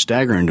that's just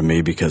staggering to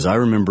me, because I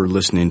remember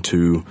listening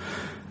to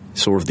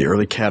sort of the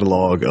early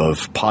catalog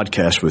of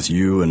podcasts with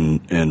you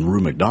and Rue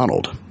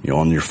McDonald,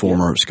 on your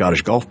former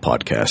Scottish Golf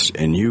podcast.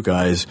 And you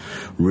guys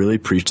really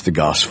preached the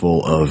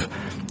gospel of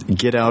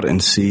get out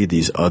and see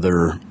these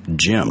other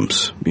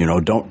gems.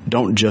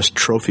 Don't just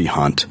trophy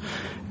hunt.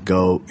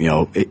 Go,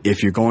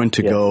 if you're going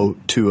to go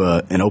to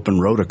an open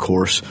rota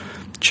course,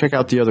 check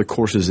out the other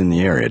courses in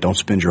the area. Don't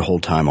spend your whole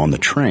time on the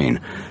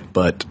train.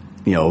 But,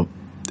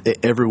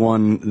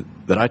 everyone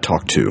that I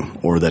talked to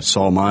or that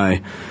saw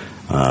my,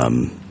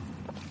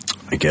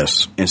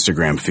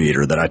 Instagram feed,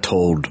 or that I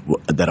told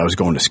that I was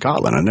going to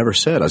Scotland, I never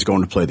said I was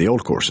going to play the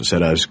old course. I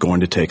said I was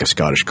going to take a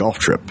Scottish golf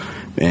trip.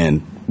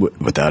 And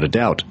without a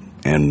doubt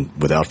and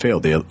without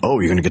fail, you're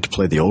going to get to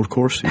play the old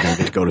course? You're going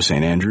to get to go to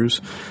St.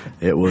 Andrews?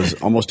 It was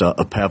almost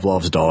a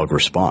Pavlov's dog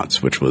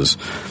response, which was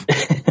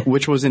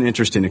an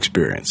interesting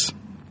experience.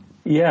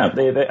 Yeah,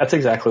 that's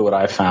exactly what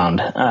I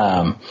found.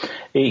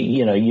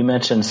 You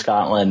mentioned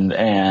Scotland,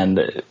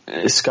 and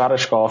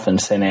Scottish golf and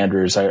St.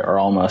 Andrews are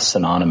almost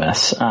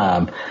synonymous.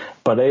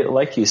 But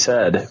like you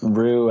said,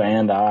 Rue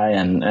and I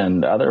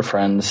and other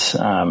friends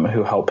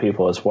who help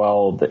people as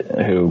well,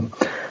 who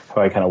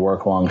I kind of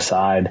work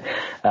alongside,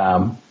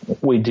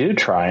 we do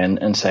try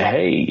and say,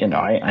 hey,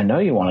 I know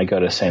you want to go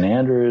to St.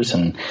 Andrews,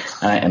 and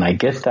I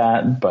get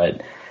that,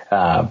 but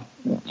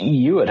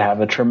you would have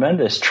a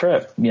tremendous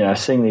trip,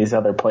 seeing these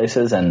other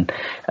places. And,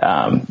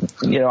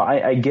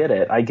 I get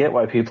it. I get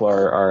why people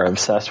are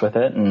obsessed with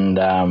it.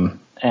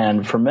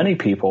 And for many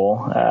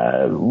people,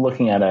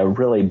 looking at a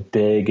really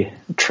big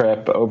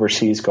trip,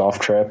 overseas golf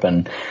trip,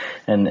 and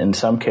in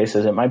some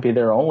cases it might be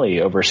their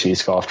only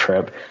overseas golf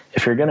trip.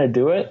 If you're going to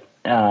do it,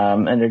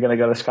 and you're going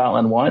to go to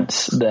Scotland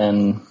once,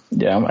 then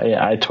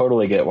I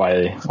totally get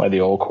why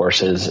the old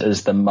course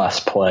is the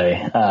must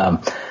play.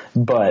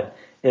 But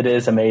it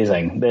is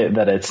amazing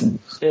that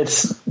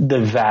it's the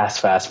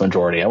vast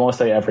majority. I won't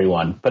say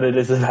everyone, but it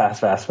is the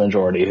vast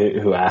majority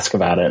who ask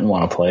about it and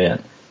want to play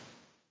it.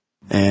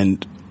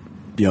 And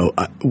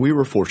we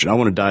were fortunate. I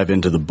want to dive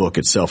into the book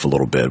itself a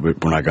little bit. We're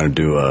not going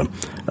to do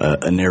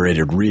a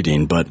narrated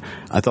reading, but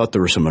I thought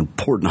there were some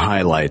important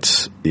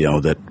highlights,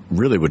 that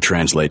really would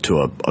translate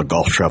to a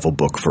golf travel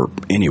book for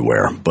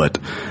anywhere. But,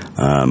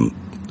 in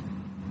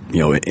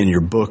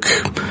your book,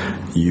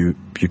 you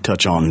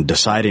touch on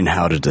deciding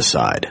how to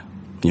decide.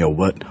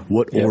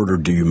 What order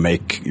do you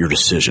make your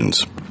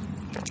decisions?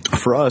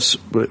 For us,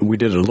 we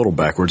did it a little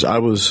backwards. I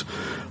was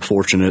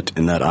fortunate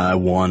in that I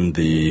won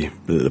the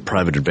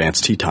private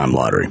advanced tee time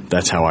lottery.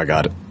 That's how I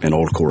got an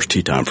old course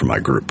tee time for my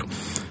group.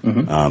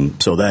 Mm-hmm.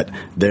 So that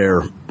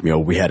there,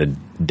 we had a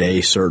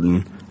day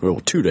certain,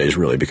 2 days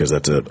really, because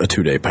that's a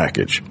 2-day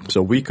package.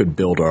 So we could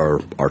build our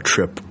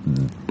trip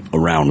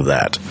around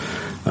that.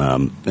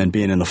 And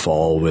being in the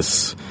fall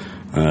with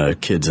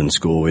kids in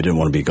school, we didn't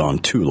want to be gone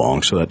too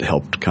long, so that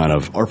helped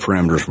our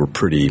parameters were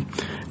pretty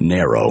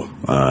narrow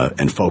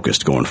and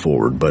focused going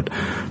forward. But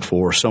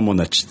for someone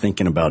that's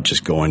thinking about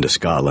just going to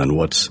Scotland,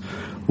 what's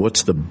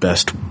the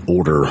best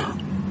order,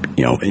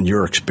 in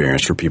your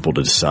experience, for people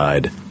to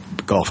decide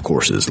golf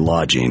courses,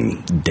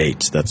 lodging,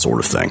 dates, that sort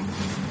of thing?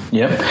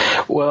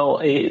 Yep.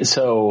 Well,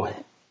 so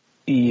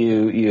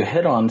you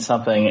hit on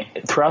something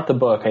throughout the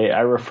book.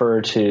 I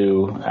refer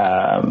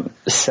to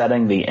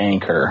setting the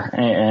anchor,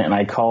 and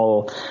I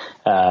call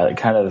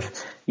kind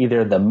of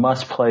either the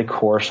must-play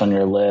course on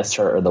your list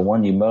or the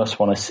one you most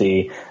want to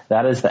see.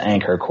 That is the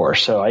anchor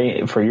course.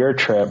 So for your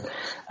trip,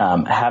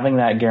 having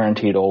that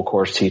guaranteed old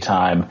course tee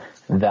time,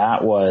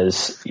 that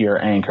was your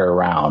anchor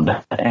round.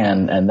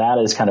 And that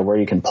is kind of where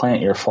you can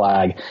plant your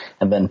flag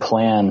and then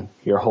plan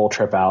your whole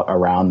trip out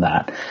around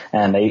that.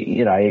 And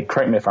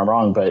correct me if I'm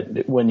wrong,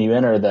 but when you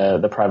enter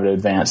the private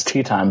advanced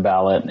tee time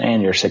ballot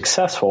and you're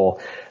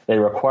successful, they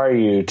require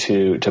you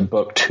to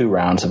book 2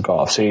 rounds of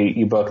golf. So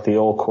you book the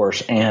old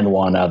course and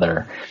one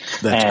other.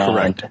 That's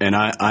correct. And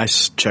I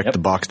checked the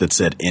box that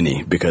said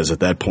any, because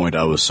at that point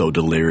I was so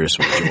delirious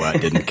with joy I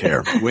didn't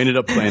care. We ended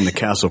up playing the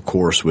Castle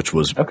course, which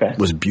was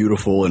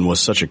beautiful and was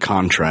such a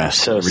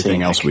contrast to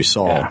everything else we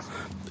saw.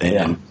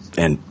 Yeah.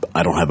 And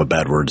I don't have a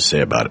bad word to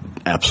say about it.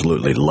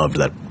 Absolutely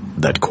loved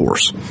that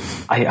course.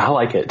 I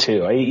like it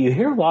too. You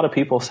hear a lot of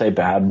people say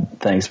bad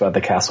things about the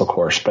Castle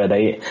course, but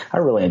I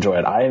really enjoy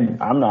it.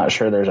 I'm not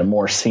sure there's a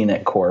more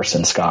scenic course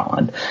in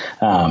Scotland.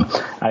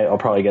 I'll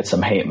probably get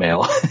some hate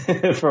mail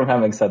from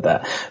having said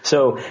that.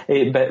 So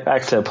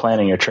back to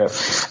planning your trip.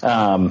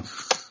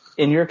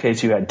 In your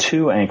case, you had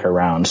 2 anchor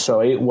rounds.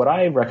 So what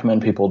I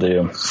recommend people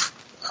do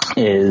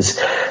is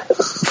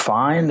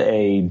find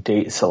a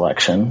date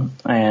selection,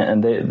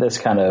 and this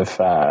kind of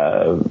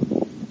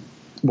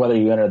whether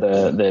you enter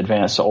the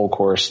advanced old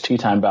course tee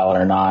time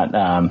ballot or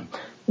not,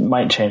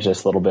 might change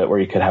this a little bit, where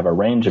you could have a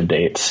range of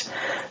dates.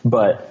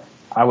 But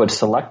I would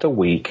select a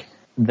week,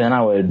 then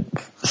I would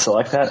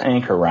select that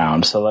anchor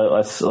round. So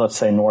let's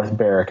say North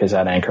Berwick is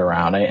that anchor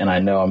round, and I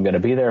know I'm going to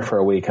be there for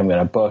a week. I'm going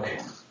to book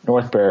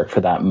North Berwick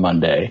for that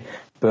Monday.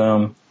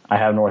 Boom, I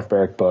have North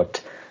Berwick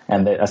booked.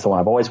 And that's the one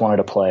I've always wanted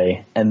to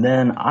play. And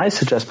then I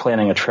suggest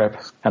planning a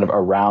trip kind of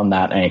around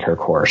that anchor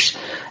course.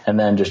 And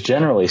then just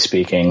generally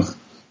speaking,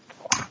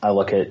 I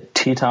look at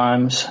tee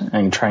times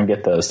and try and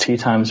get those tee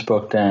times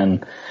booked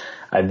in.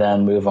 I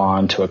then move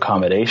on to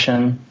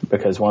accommodation,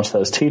 because once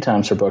those tee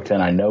times are booked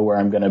in, I know where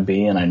I'm going to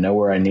be and I know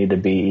where I need to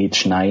be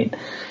each night.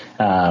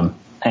 So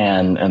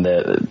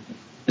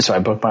I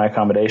book my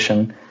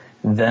accommodation.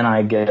 Then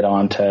I get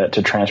on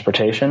to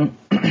transportation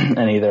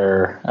and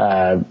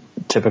either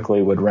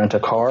typically would rent a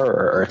car,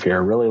 or if you're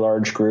a really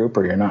large group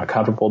or you're not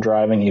comfortable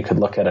driving, you could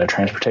look at a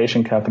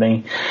transportation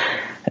company.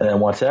 And then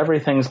once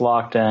everything's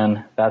locked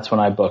in, that's when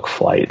I book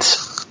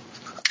flights.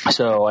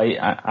 So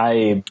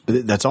I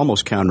that's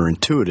almost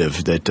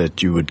counterintuitive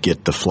that you would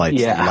get the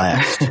flights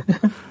last.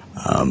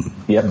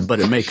 But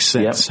it makes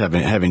sense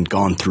having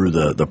gone through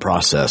the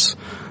process,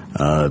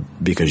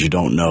 because you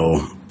don't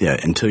know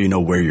until you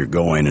know where you're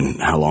going and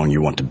how long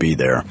you want to be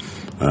there.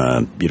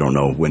 You don't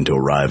know when to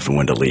arrive and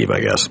when to leave, I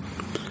guess.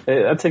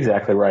 That's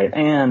exactly right.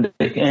 And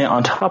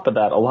on top of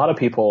that, a lot of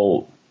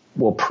people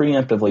will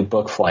preemptively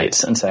book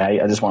flights and say,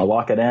 I just want to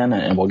lock it in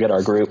and we'll get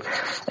our group.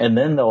 And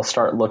then they'll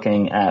start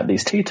looking at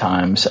these tee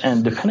times.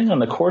 And depending on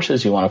the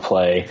courses you want to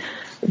play,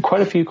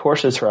 quite a few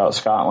courses throughout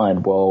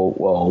Scotland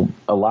will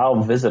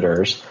allow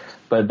visitors,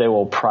 but they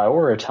will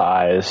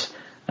prioritize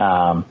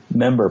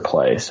member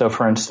play. So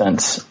for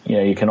instance,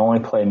 you can only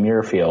play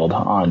Muirfield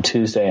on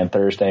Tuesday and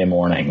Thursday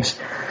mornings.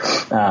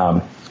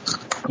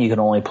 You can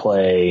only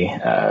play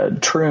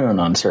Troon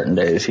on certain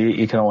days.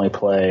 You can only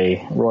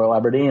play Royal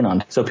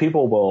Aberdeen so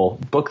people will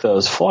book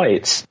those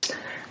flights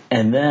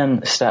and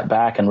then step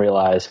back and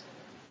realize,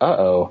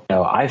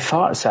 I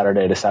thought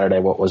Saturday to Saturday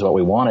was what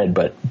we wanted,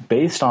 but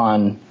based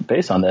on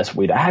this,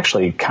 we'd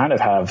actually kind of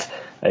have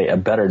a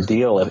better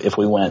deal if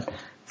we went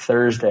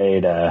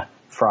Thursday to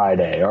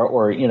Friday,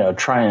 or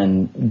try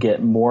and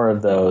get more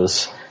of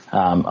those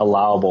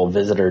allowable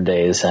visitor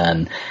days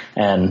in.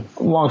 And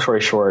long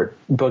story short,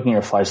 booking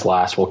your flights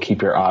last will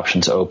keep your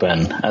options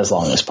open as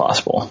long as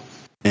possible.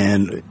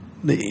 And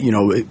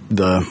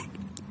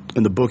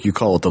in the book you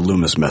call it the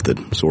Loomis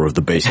method, sort of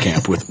the base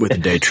camp with the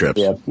day trips,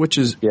 which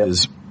is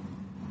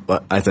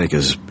I think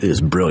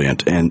is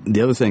brilliant. And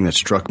the other thing that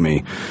struck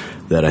me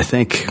that I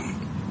think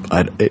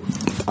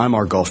I'm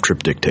our golf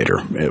trip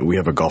dictator. We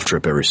have a golf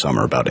trip every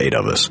summer, about 8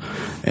 of us.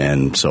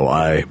 And so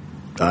I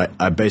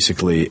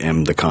basically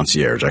am the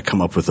concierge. I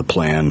come up with a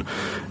plan,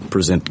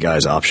 present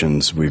guys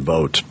options, we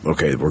vote,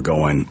 okay, we're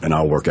going, and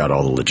I'll work out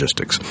all the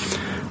logistics.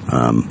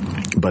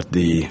 But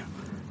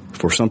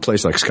for some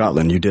place like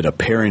Scotland, you did a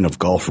pairing of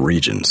golf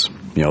regions.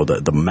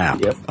 The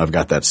map. Yep. I've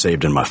got that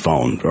saved in my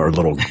phone, our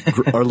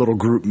little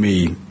Group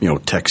Me,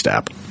 text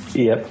app.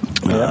 Yep.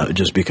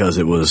 Just because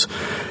it was,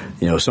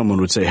 someone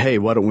would say, hey,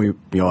 why don't we,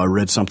 I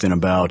read something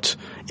about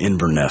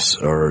Inverness,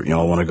 or, I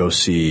want to go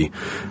see,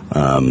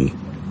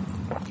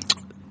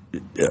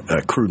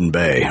 Cruden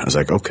Bay. I was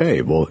like,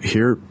 okay, well,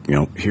 here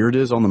it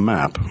is on the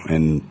map,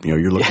 and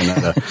you're looking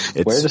at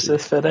where does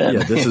this fit in?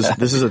 Yeah,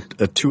 this is a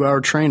 2-hour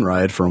train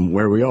ride from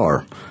where we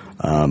are.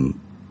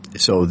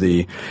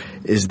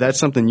 Is that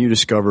something you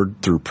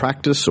discovered through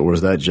practice, or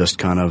is that just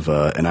kind of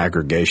an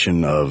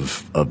aggregation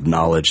of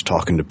knowledge,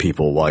 talking to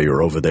people while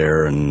you're over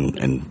there,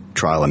 and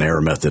trial and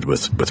error method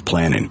with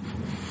planning?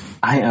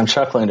 I am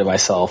chuckling to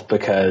myself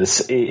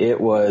because it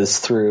was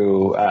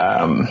through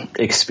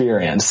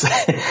experience.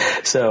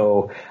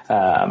 So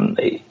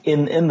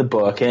in the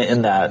book,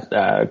 in that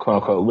quote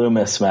unquote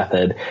Loomis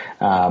method,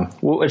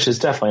 which is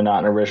definitely not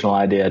an original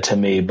idea to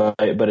me, but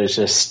it's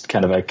just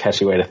kind of a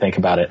catchy way to think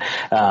about it.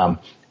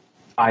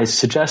 I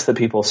suggest that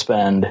people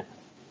spend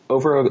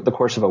over the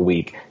course of a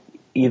week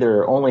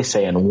either only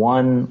stay in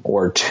one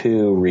or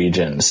two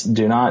regions.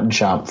 Do not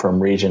jump from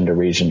region to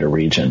region to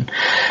region.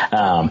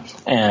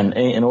 And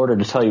in order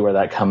to tell you where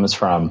that comes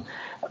from,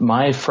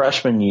 my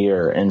freshman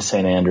year in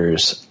St.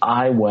 Andrews,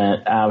 I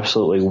went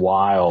absolutely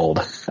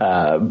wild.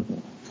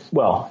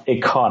 Well,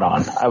 it caught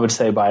on. I would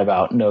say by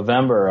about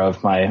November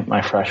of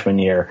my freshman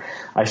year,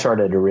 I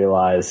started to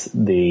realize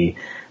the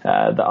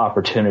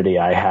opportunity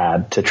I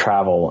had to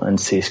travel and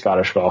see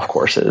Scottish golf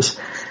courses.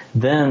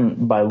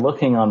 Then by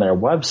looking on their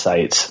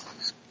websites,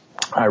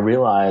 I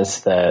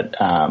realized that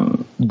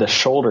the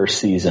shoulder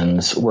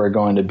seasons were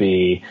going to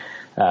be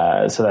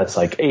so that's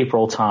like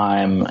April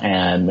time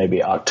and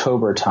maybe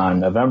October time,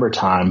 November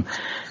time.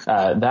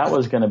 That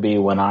was going to be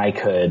when I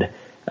could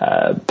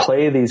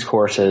play these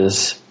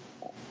courses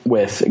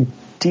with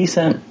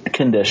decent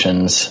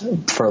conditions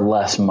for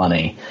less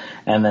money.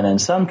 And then in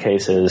some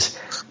cases,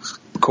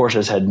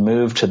 courses had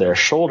moved to their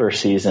shoulder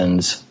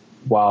seasons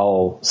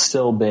while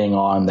still being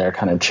on their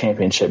kind of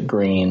championship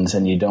greens,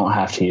 and you don't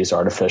have to use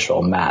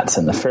artificial mats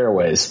in the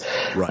fairways.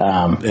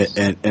 Right.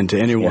 And to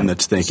anyone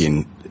that's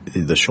thinking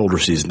the shoulder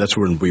season, that's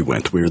when we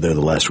went. We were there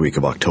the last week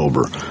of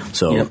October.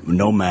 So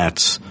no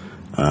mats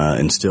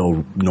and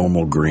still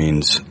normal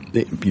greens.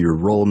 You're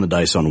rolling the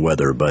dice on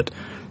weather, but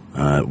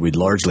we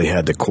largely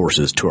had the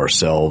courses to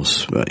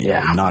ourselves,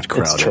 not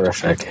crowded. It's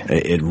terrific.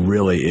 It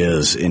really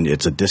is, and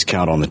it's a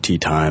discount on the tee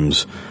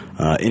times.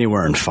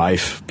 Anywhere in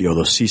Fife,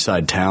 those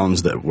seaside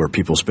towns where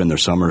people spend their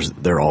summers,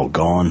 they're all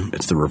gone.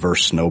 It's the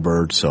reverse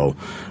snowbird, so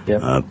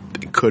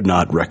could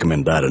not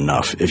recommend that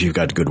enough if you've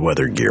got good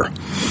weather gear.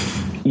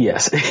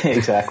 Yes,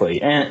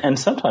 exactly. And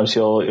sometimes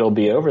you'll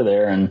be over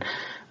there, and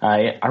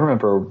I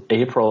remember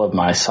April of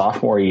my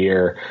sophomore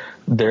year.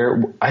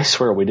 I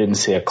swear we didn't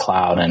see a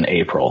cloud in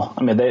April.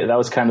 I mean, that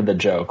was kind of the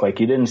joke. Like,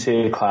 you didn't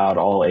see a cloud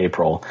all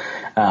April.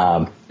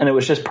 And it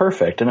was just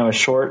perfect. And it was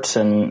shorts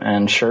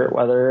and shirt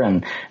weather.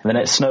 And then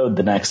it snowed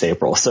the next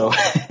April. So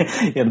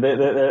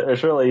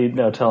there's really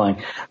no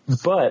telling.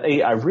 But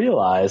I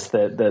realized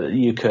that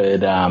you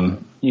could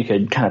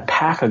kind of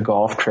pack a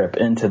golf trip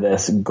into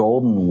this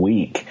golden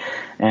week.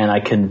 And I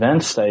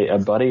convinced a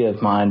buddy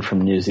of mine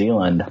from New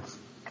Zealand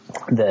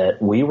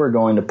that we were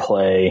going to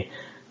play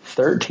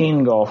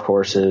 13 golf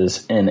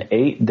courses in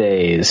 8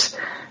 days.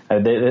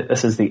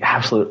 This is the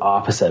absolute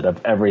opposite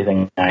of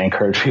everything I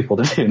encourage people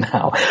to do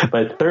now.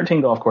 But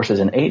 13 golf courses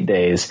in 8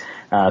 days.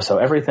 So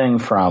everything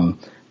from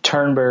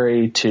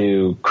Turnberry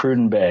to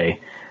Cruden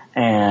Bay.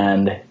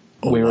 And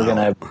we were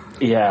going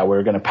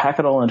to pack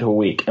it all into a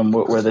week. And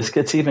where this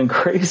gets even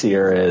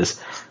crazier is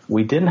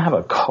we didn't have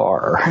a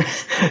car.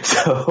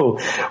 So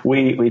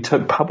we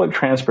took public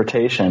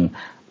transportation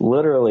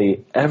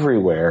literally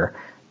everywhere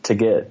to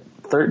get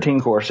 13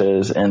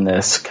 courses in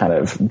this kind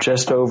of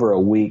just over a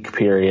week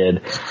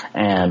period,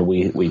 and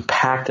we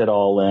packed it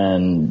all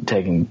in,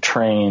 taking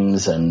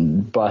trains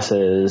and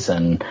buses,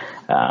 and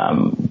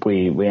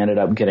we ended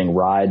up getting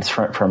rides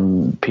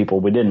from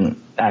people. We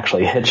didn't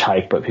actually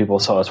hitchhike, but people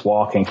saw us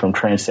walking from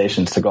train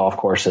stations to golf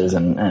courses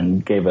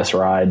and gave us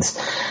rides.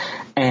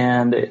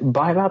 And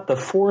by about the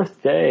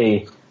fourth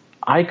day,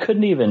 I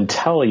couldn't even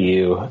tell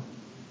you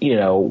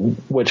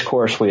which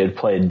course we had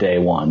played day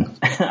one.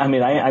 I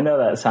mean, I know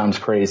that sounds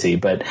crazy,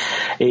 but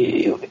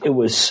it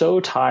was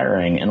so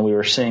tiring, and we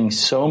were seeing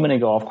so many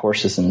golf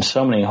courses and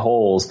so many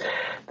holes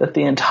that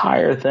the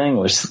entire thing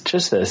was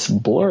just this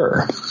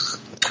blur.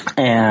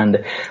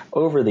 And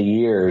over the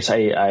years,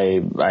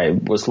 I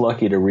was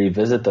lucky to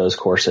revisit those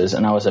courses,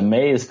 and I was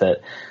amazed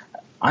that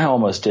I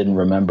almost didn't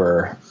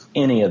remember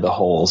any of the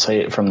holes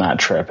from that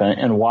trip.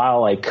 And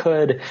while I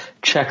could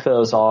check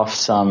those off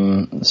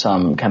some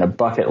kind of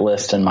bucket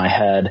list in my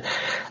head,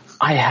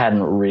 I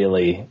hadn't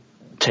really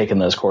taken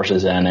those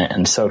courses in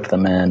and soaked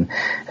them in.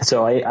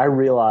 So I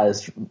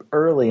realized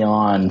early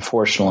on,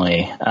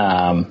 fortunately,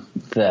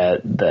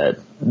 that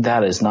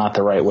is not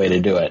the right way to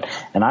do it.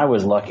 And I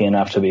was lucky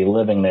enough to be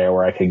living there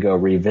where I could go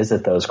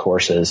revisit those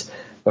courses.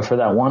 But for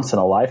that once in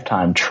a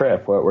lifetime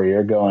trip where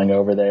you're going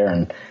over there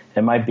and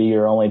it might be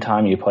your only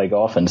time you play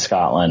golf in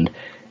Scotland,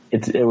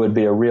 it would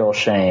be a real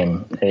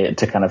shame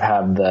to kind of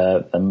have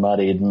the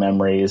muddied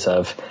memories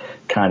of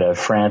kind of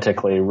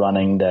frantically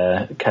running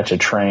to catch a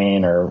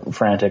train or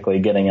frantically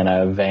getting in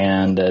a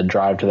van to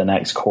drive to the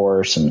next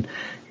course, and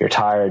you're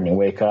tired and you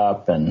wake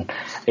up, and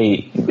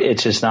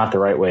it's just not the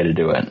right way to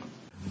do it.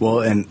 Well,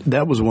 and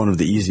that was one of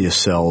the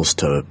easiest sells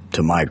to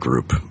my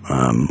group.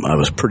 I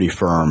was pretty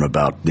firm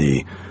about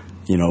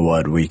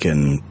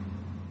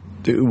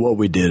what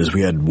we did is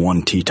we had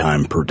one tee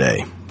time per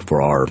day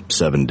for our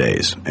 7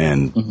 days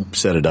and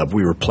set it up.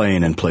 We were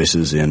playing in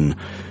places in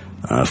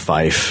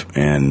Fife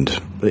and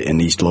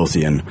in East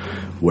Lothian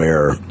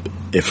where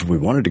if we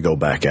wanted to go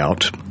back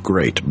out,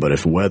 great. But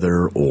if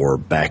weather or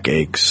back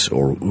aches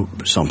or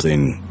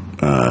something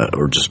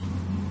or just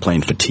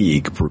plain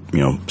fatigue,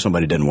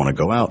 somebody didn't want to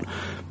go out,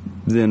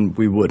 then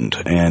we wouldn't.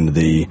 And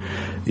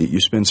you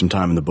spend some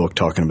time in the book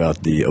talking about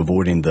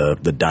avoiding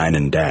the dine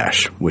and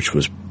dash, which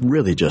was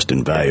really just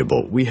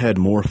invaluable. We had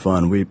more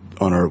fun.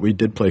 We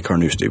did play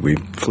Carnoustie. We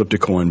flipped a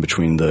coin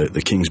between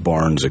the King's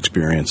Barnes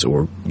experience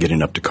or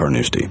getting up to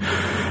Carnoustie,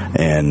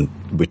 and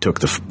we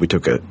took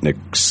an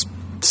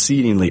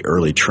exceedingly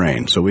early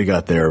train, so we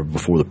got there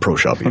before the pro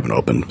shop even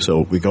opened.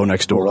 So we go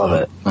next door.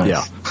 Love it. Nice.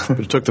 Yeah,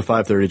 we took the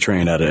 5:30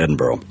 train out of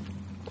Edinburgh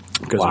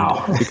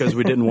because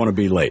we didn't want to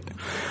be late.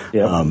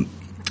 Yeah.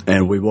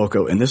 And we woke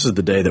up, and this is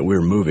the day that we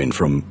were moving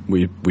from.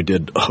 We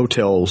did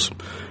hotels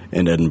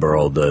in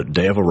Edinburgh the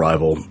day of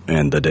arrival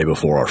and the day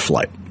before our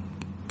flight.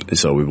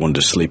 So we wanted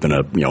to sleep in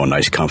a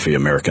nice, comfy,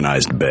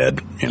 Americanized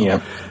bed.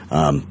 Yeah.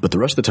 But the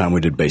rest of the time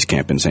we did base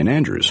camp in St.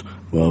 Andrews.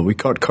 Well, we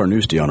caught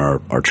Carnoustie on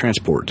our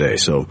transport day.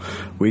 So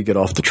we get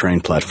off the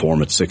train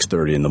platform at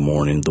 6:30 in the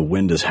morning. The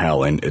wind is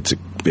howling. It's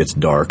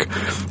dark.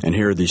 And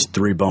here are these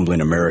three bumbling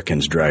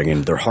Americans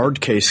dragging their hard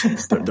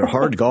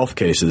golf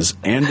cases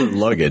and their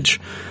luggage.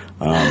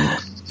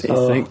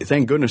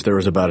 Thank goodness there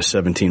was about a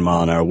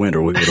 17-mile-an-hour wind,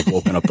 or we would have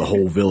woken up the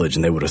whole village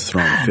and they would have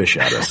thrown fish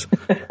at us.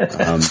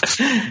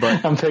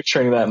 But I'm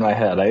picturing that in my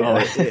head.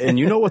 And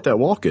you know what that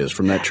walk is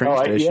from that train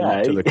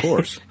station to the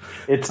course.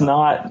 It's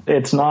not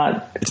long. It's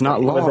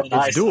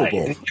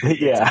doable.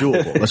 Yeah. It's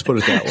doable. Let's put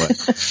it that way.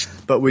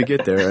 But we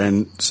get there,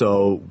 and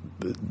so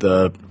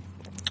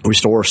we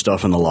store our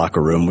stuff in the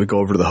locker room. We go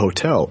over to the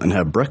hotel and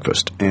have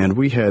breakfast. And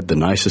we had the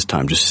nicest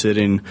time just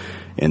sitting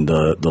in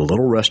the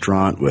little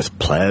restaurant with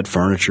plaid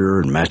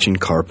furniture and matching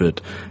carpet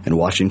and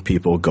watching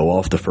people go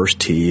off the first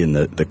tee, and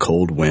the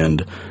cold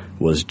wind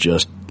was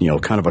just,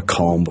 kind of a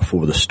calm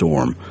before the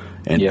storm.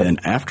 And then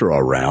after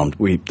our round,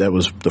 that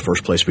was the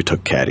first place we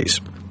took caddies.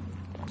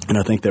 And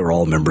I think they were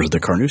all members of the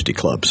Carnoustie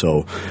Club.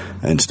 So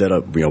instead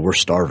of, we're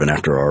starving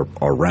after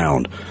our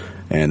round,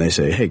 and they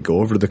say, hey, go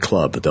over to the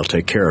club, but they'll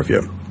take care of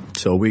you.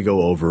 So we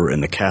go over,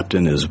 and the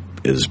captain is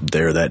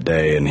there that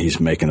day, and he's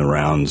making the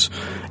rounds.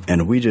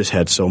 And we just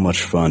had so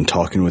much fun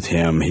talking with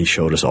him. He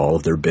showed us all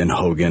of their Ben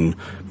Hogan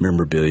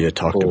memorabilia,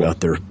 talked about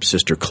their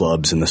sister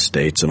clubs in the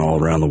States and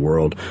all around the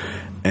world.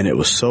 And it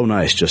was so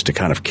nice just to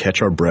kind of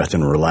catch our breath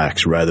and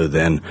relax rather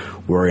than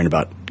worrying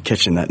about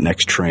catching that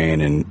next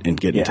train and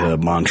getting to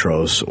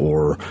Montrose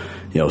or,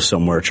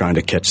 somewhere trying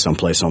to catch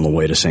someplace on the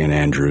way to St.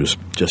 Andrews.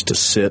 Just to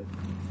sit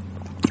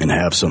and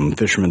have some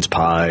fisherman's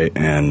pie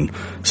and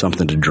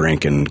something to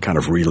drink and kind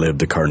of relive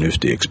the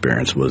Carnoustie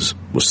experience was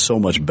so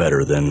much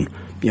better than,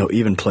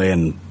 even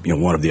playing,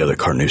 one of the other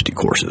Carnoustie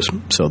courses.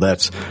 So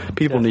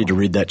people need to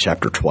read that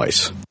chapter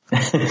twice.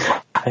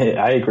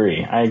 I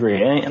agree.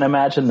 And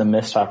imagine the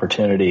missed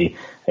opportunity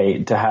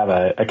to have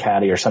a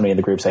caddy or somebody in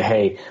the group say,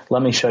 hey,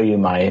 let me show you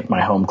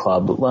my home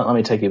club. Let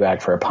me take you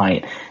back for a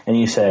pint. And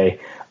you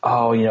say,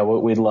 oh,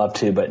 we'd love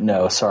to, but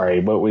no,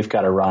 sorry, but we've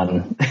got to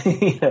run.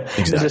 Exactly.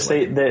 It's just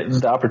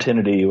the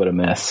opportunity you would have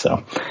missed.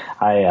 So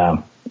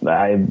I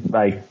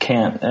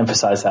can't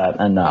emphasize that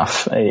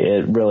enough.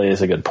 It really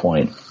is a good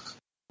point.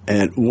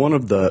 And one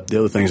of the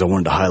other things I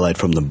wanted to highlight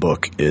from the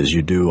book is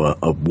you do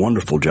a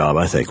wonderful job,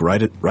 I think,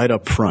 right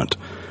up front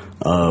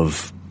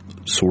of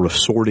sort of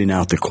sorting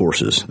out the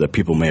courses that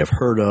people may have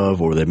heard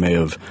of, or they may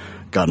have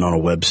gotten on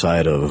a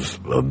website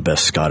of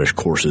best Scottish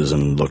courses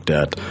and looked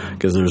at,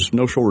 because there's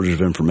no shortage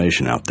of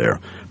information out there.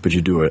 But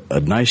you do a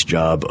nice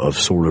job of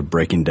sort of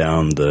breaking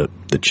down the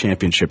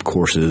championship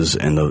courses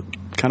and the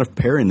kind of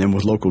pairing them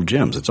with local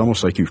gyms. It's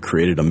almost like you've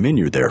created a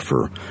menu there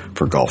for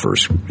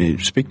golfers. Can you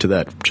speak to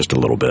that just a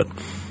little bit?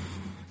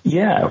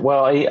 Yeah,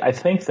 well, I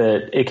think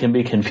that it can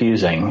be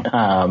confusing.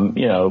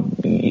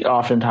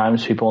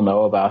 Oftentimes people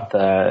know about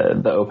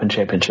the Open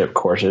Championship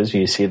courses.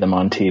 You see them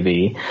on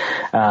TV.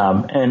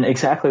 And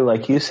exactly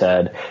like you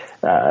said,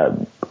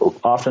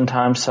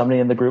 oftentimes somebody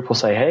in the group will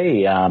say,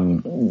 hey, I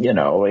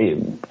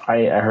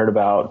heard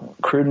about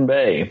Cruden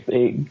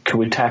Bay. Could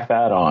we tack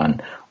that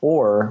on?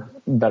 Or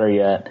better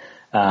yet,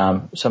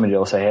 somebody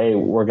will say, hey,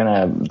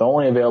 the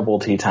only available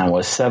tee time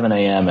was 7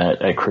 a.m.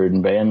 at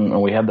Cruden Bay, and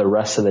we have the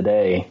rest of the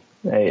day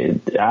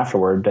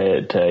afterward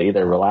to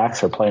either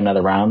relax or play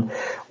another round.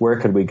 Where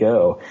could we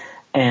go?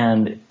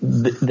 And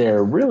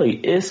there really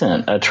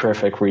isn't a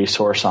terrific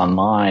resource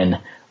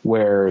online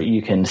where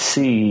you can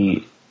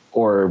see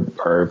or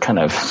kind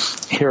of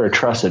hear a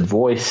trusted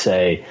voice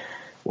say,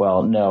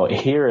 well, no,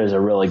 here is a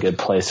really good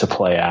place to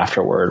play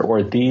afterward,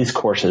 or these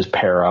courses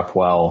pair up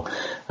well.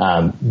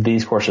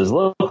 These courses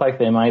look like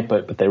they might,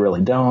 but they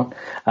really don't.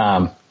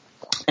 And,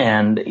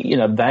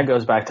 that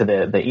goes back to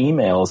the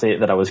emails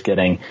that I was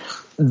getting.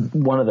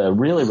 One of the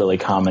really, really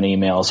common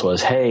emails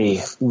was,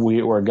 hey,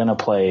 we're going to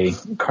play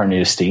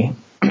Carnoustie.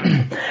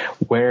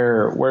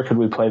 Where could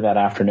we play that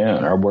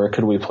afternoon, or where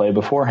could we play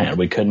beforehand?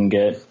 We couldn't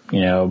get,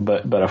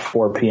 but a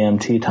 4 p.m.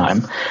 tee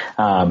time.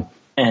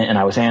 And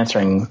I was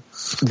answering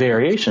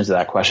variations of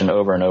that question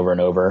over and over and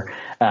over.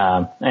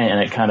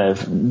 And it kind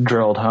of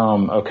drilled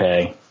home,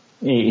 okay,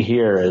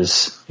 here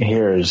is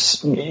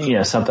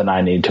something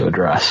I need to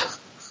address.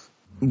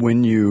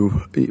 When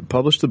you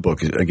publish the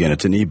book, again,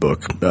 it's an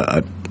ebook.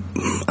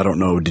 I don't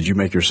know, did you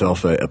make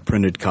yourself a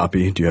printed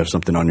copy? Do you have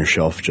something on your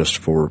shelf just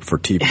for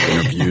TV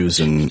interviews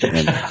and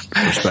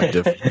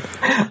perspective?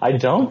 I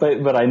don't,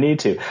 but I need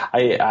to.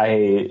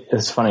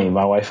 It's funny.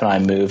 My wife and I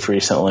moved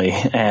recently,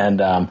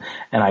 and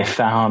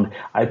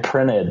I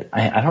printed.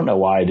 I don't know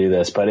why I do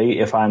this, but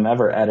if I'm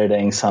ever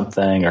editing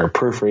something or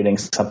proofreading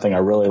something, I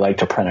really like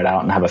to print it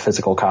out and have a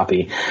physical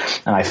copy.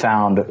 And I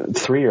found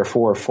 3 or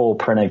 4 full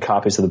printed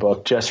copies of the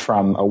book just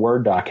from a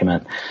Word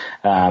document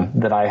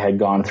that I had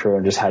gone through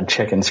and just had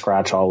chicken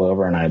scratch all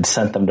over, and I had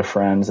sent them to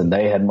friends, and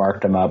they had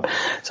marked them up.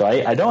 So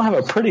I don't have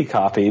a pretty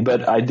copy,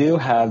 but I do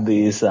have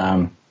these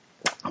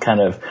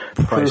kind of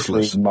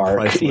priceless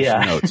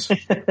notes.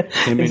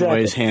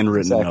 Hemingway's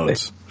handwritten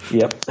notes.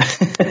 Yep.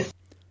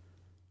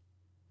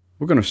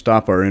 We're going to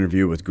stop our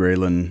interview with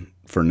Graylin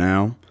for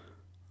now.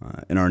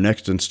 In our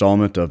next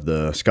installment of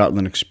the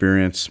Scotland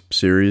Experience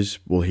series,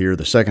 we'll hear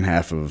the second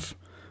half of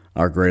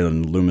our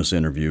Graylin Loomis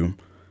interview,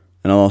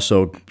 and I'll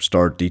also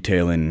start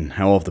detailing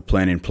how all of the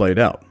planning played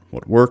out,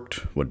 what worked,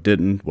 what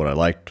didn't, what I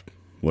liked,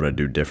 what I'd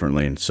do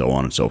differently, and so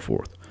on and so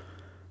forth.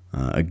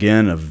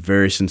 Again, a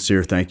very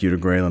sincere thank you to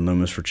Graylin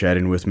Loomis for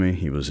chatting with me.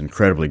 He was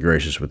incredibly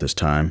gracious with his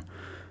time.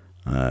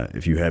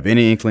 If you have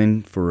any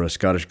inkling for a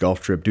Scottish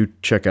golf trip, do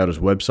check out his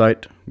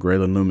website,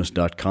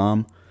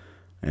 graylinloomis.com,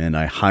 and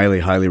I highly,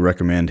 highly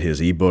recommend his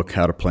ebook,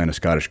 How to Plan a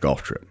Scottish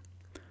Golf Trip.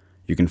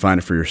 You can find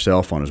it for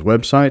yourself on his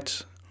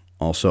website.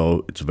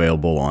 Also, it's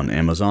available on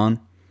Amazon.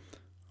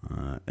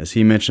 As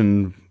he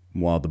mentioned,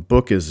 while the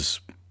book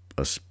is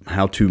a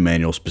how-to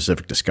manual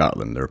specific to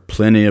Scotland, there are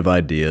plenty of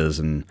ideas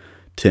and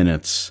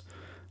tenets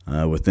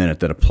within it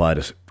that apply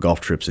to golf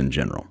trips in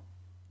general.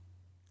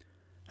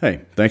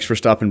 Hey, thanks for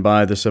stopping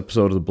by this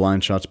episode of the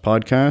Blind Shots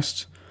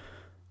Podcast.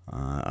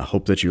 I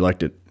hope that you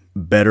liked it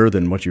better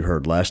than what you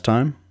heard last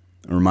time.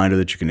 A reminder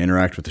that you can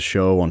interact with the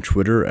show on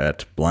Twitter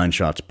at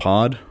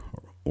BlindShotsPod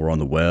or on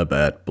the web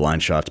at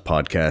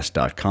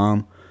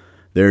blindshotspodcast.com.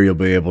 There you'll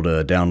be able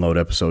to download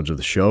episodes of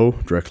the show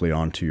directly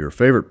onto your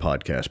favorite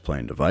podcast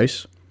playing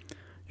device.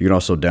 You can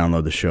also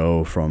download the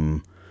show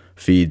from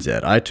feeds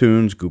at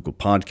iTunes, Google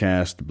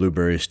Podcast,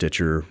 Blueberry,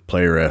 Stitcher,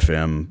 Player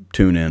FM,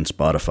 TuneIn,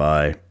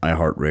 Spotify,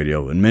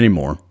 iHeartRadio, and many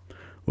more.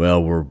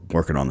 Well, we're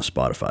working on the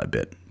Spotify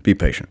bit. Be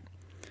patient.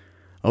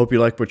 I hope you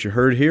liked what you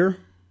heard here.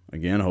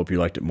 Again, I hope you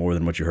liked it more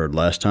than what you heard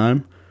last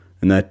time,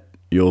 and that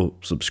you'll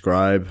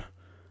subscribe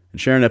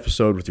and share an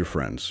episode with your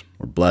friends,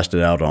 or blast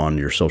it out on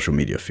your social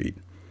media feed.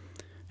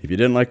 If you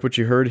didn't like what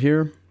you heard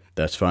here,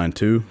 that's fine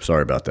too.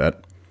 Sorry about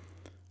that.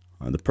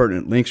 The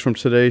pertinent links from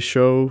today's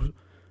show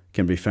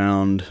can be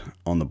found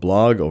on the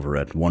blog over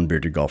at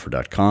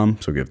onebeardedgolfer.com,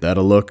 so give that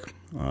a look.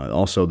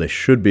 Also, they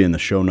should be in the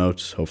show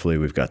notes. Hopefully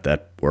we've got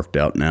that worked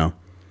out now.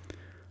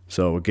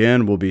 So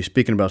again, we'll be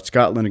speaking about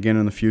Scotland again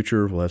in the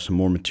future. We'll have some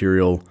more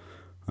material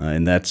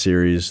in that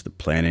series, the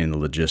planning, the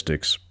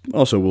logistics.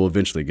 Also, we'll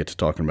eventually get to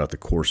talking about the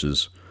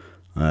courses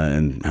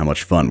and how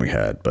much fun we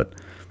had. But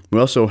we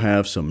also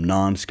have some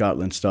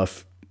non-Scotland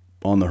stuff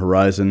on the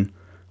horizon.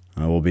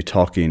 We'll be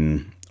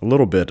talking a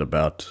little bit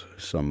about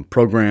some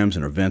programs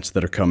and events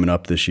that are coming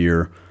up this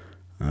year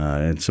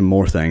and some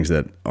more things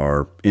that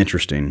are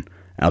interesting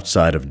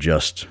outside of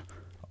just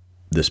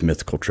this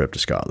mythical trip to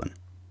Scotland.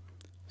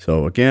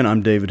 So again,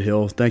 I'm David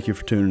Hill. Thank you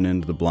for tuning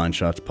in to the Blind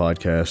Shots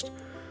Podcast.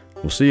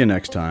 We'll see you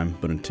next time,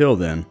 but until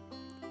then,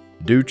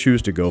 do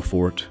choose to go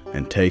for it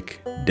and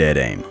take dead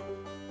aim.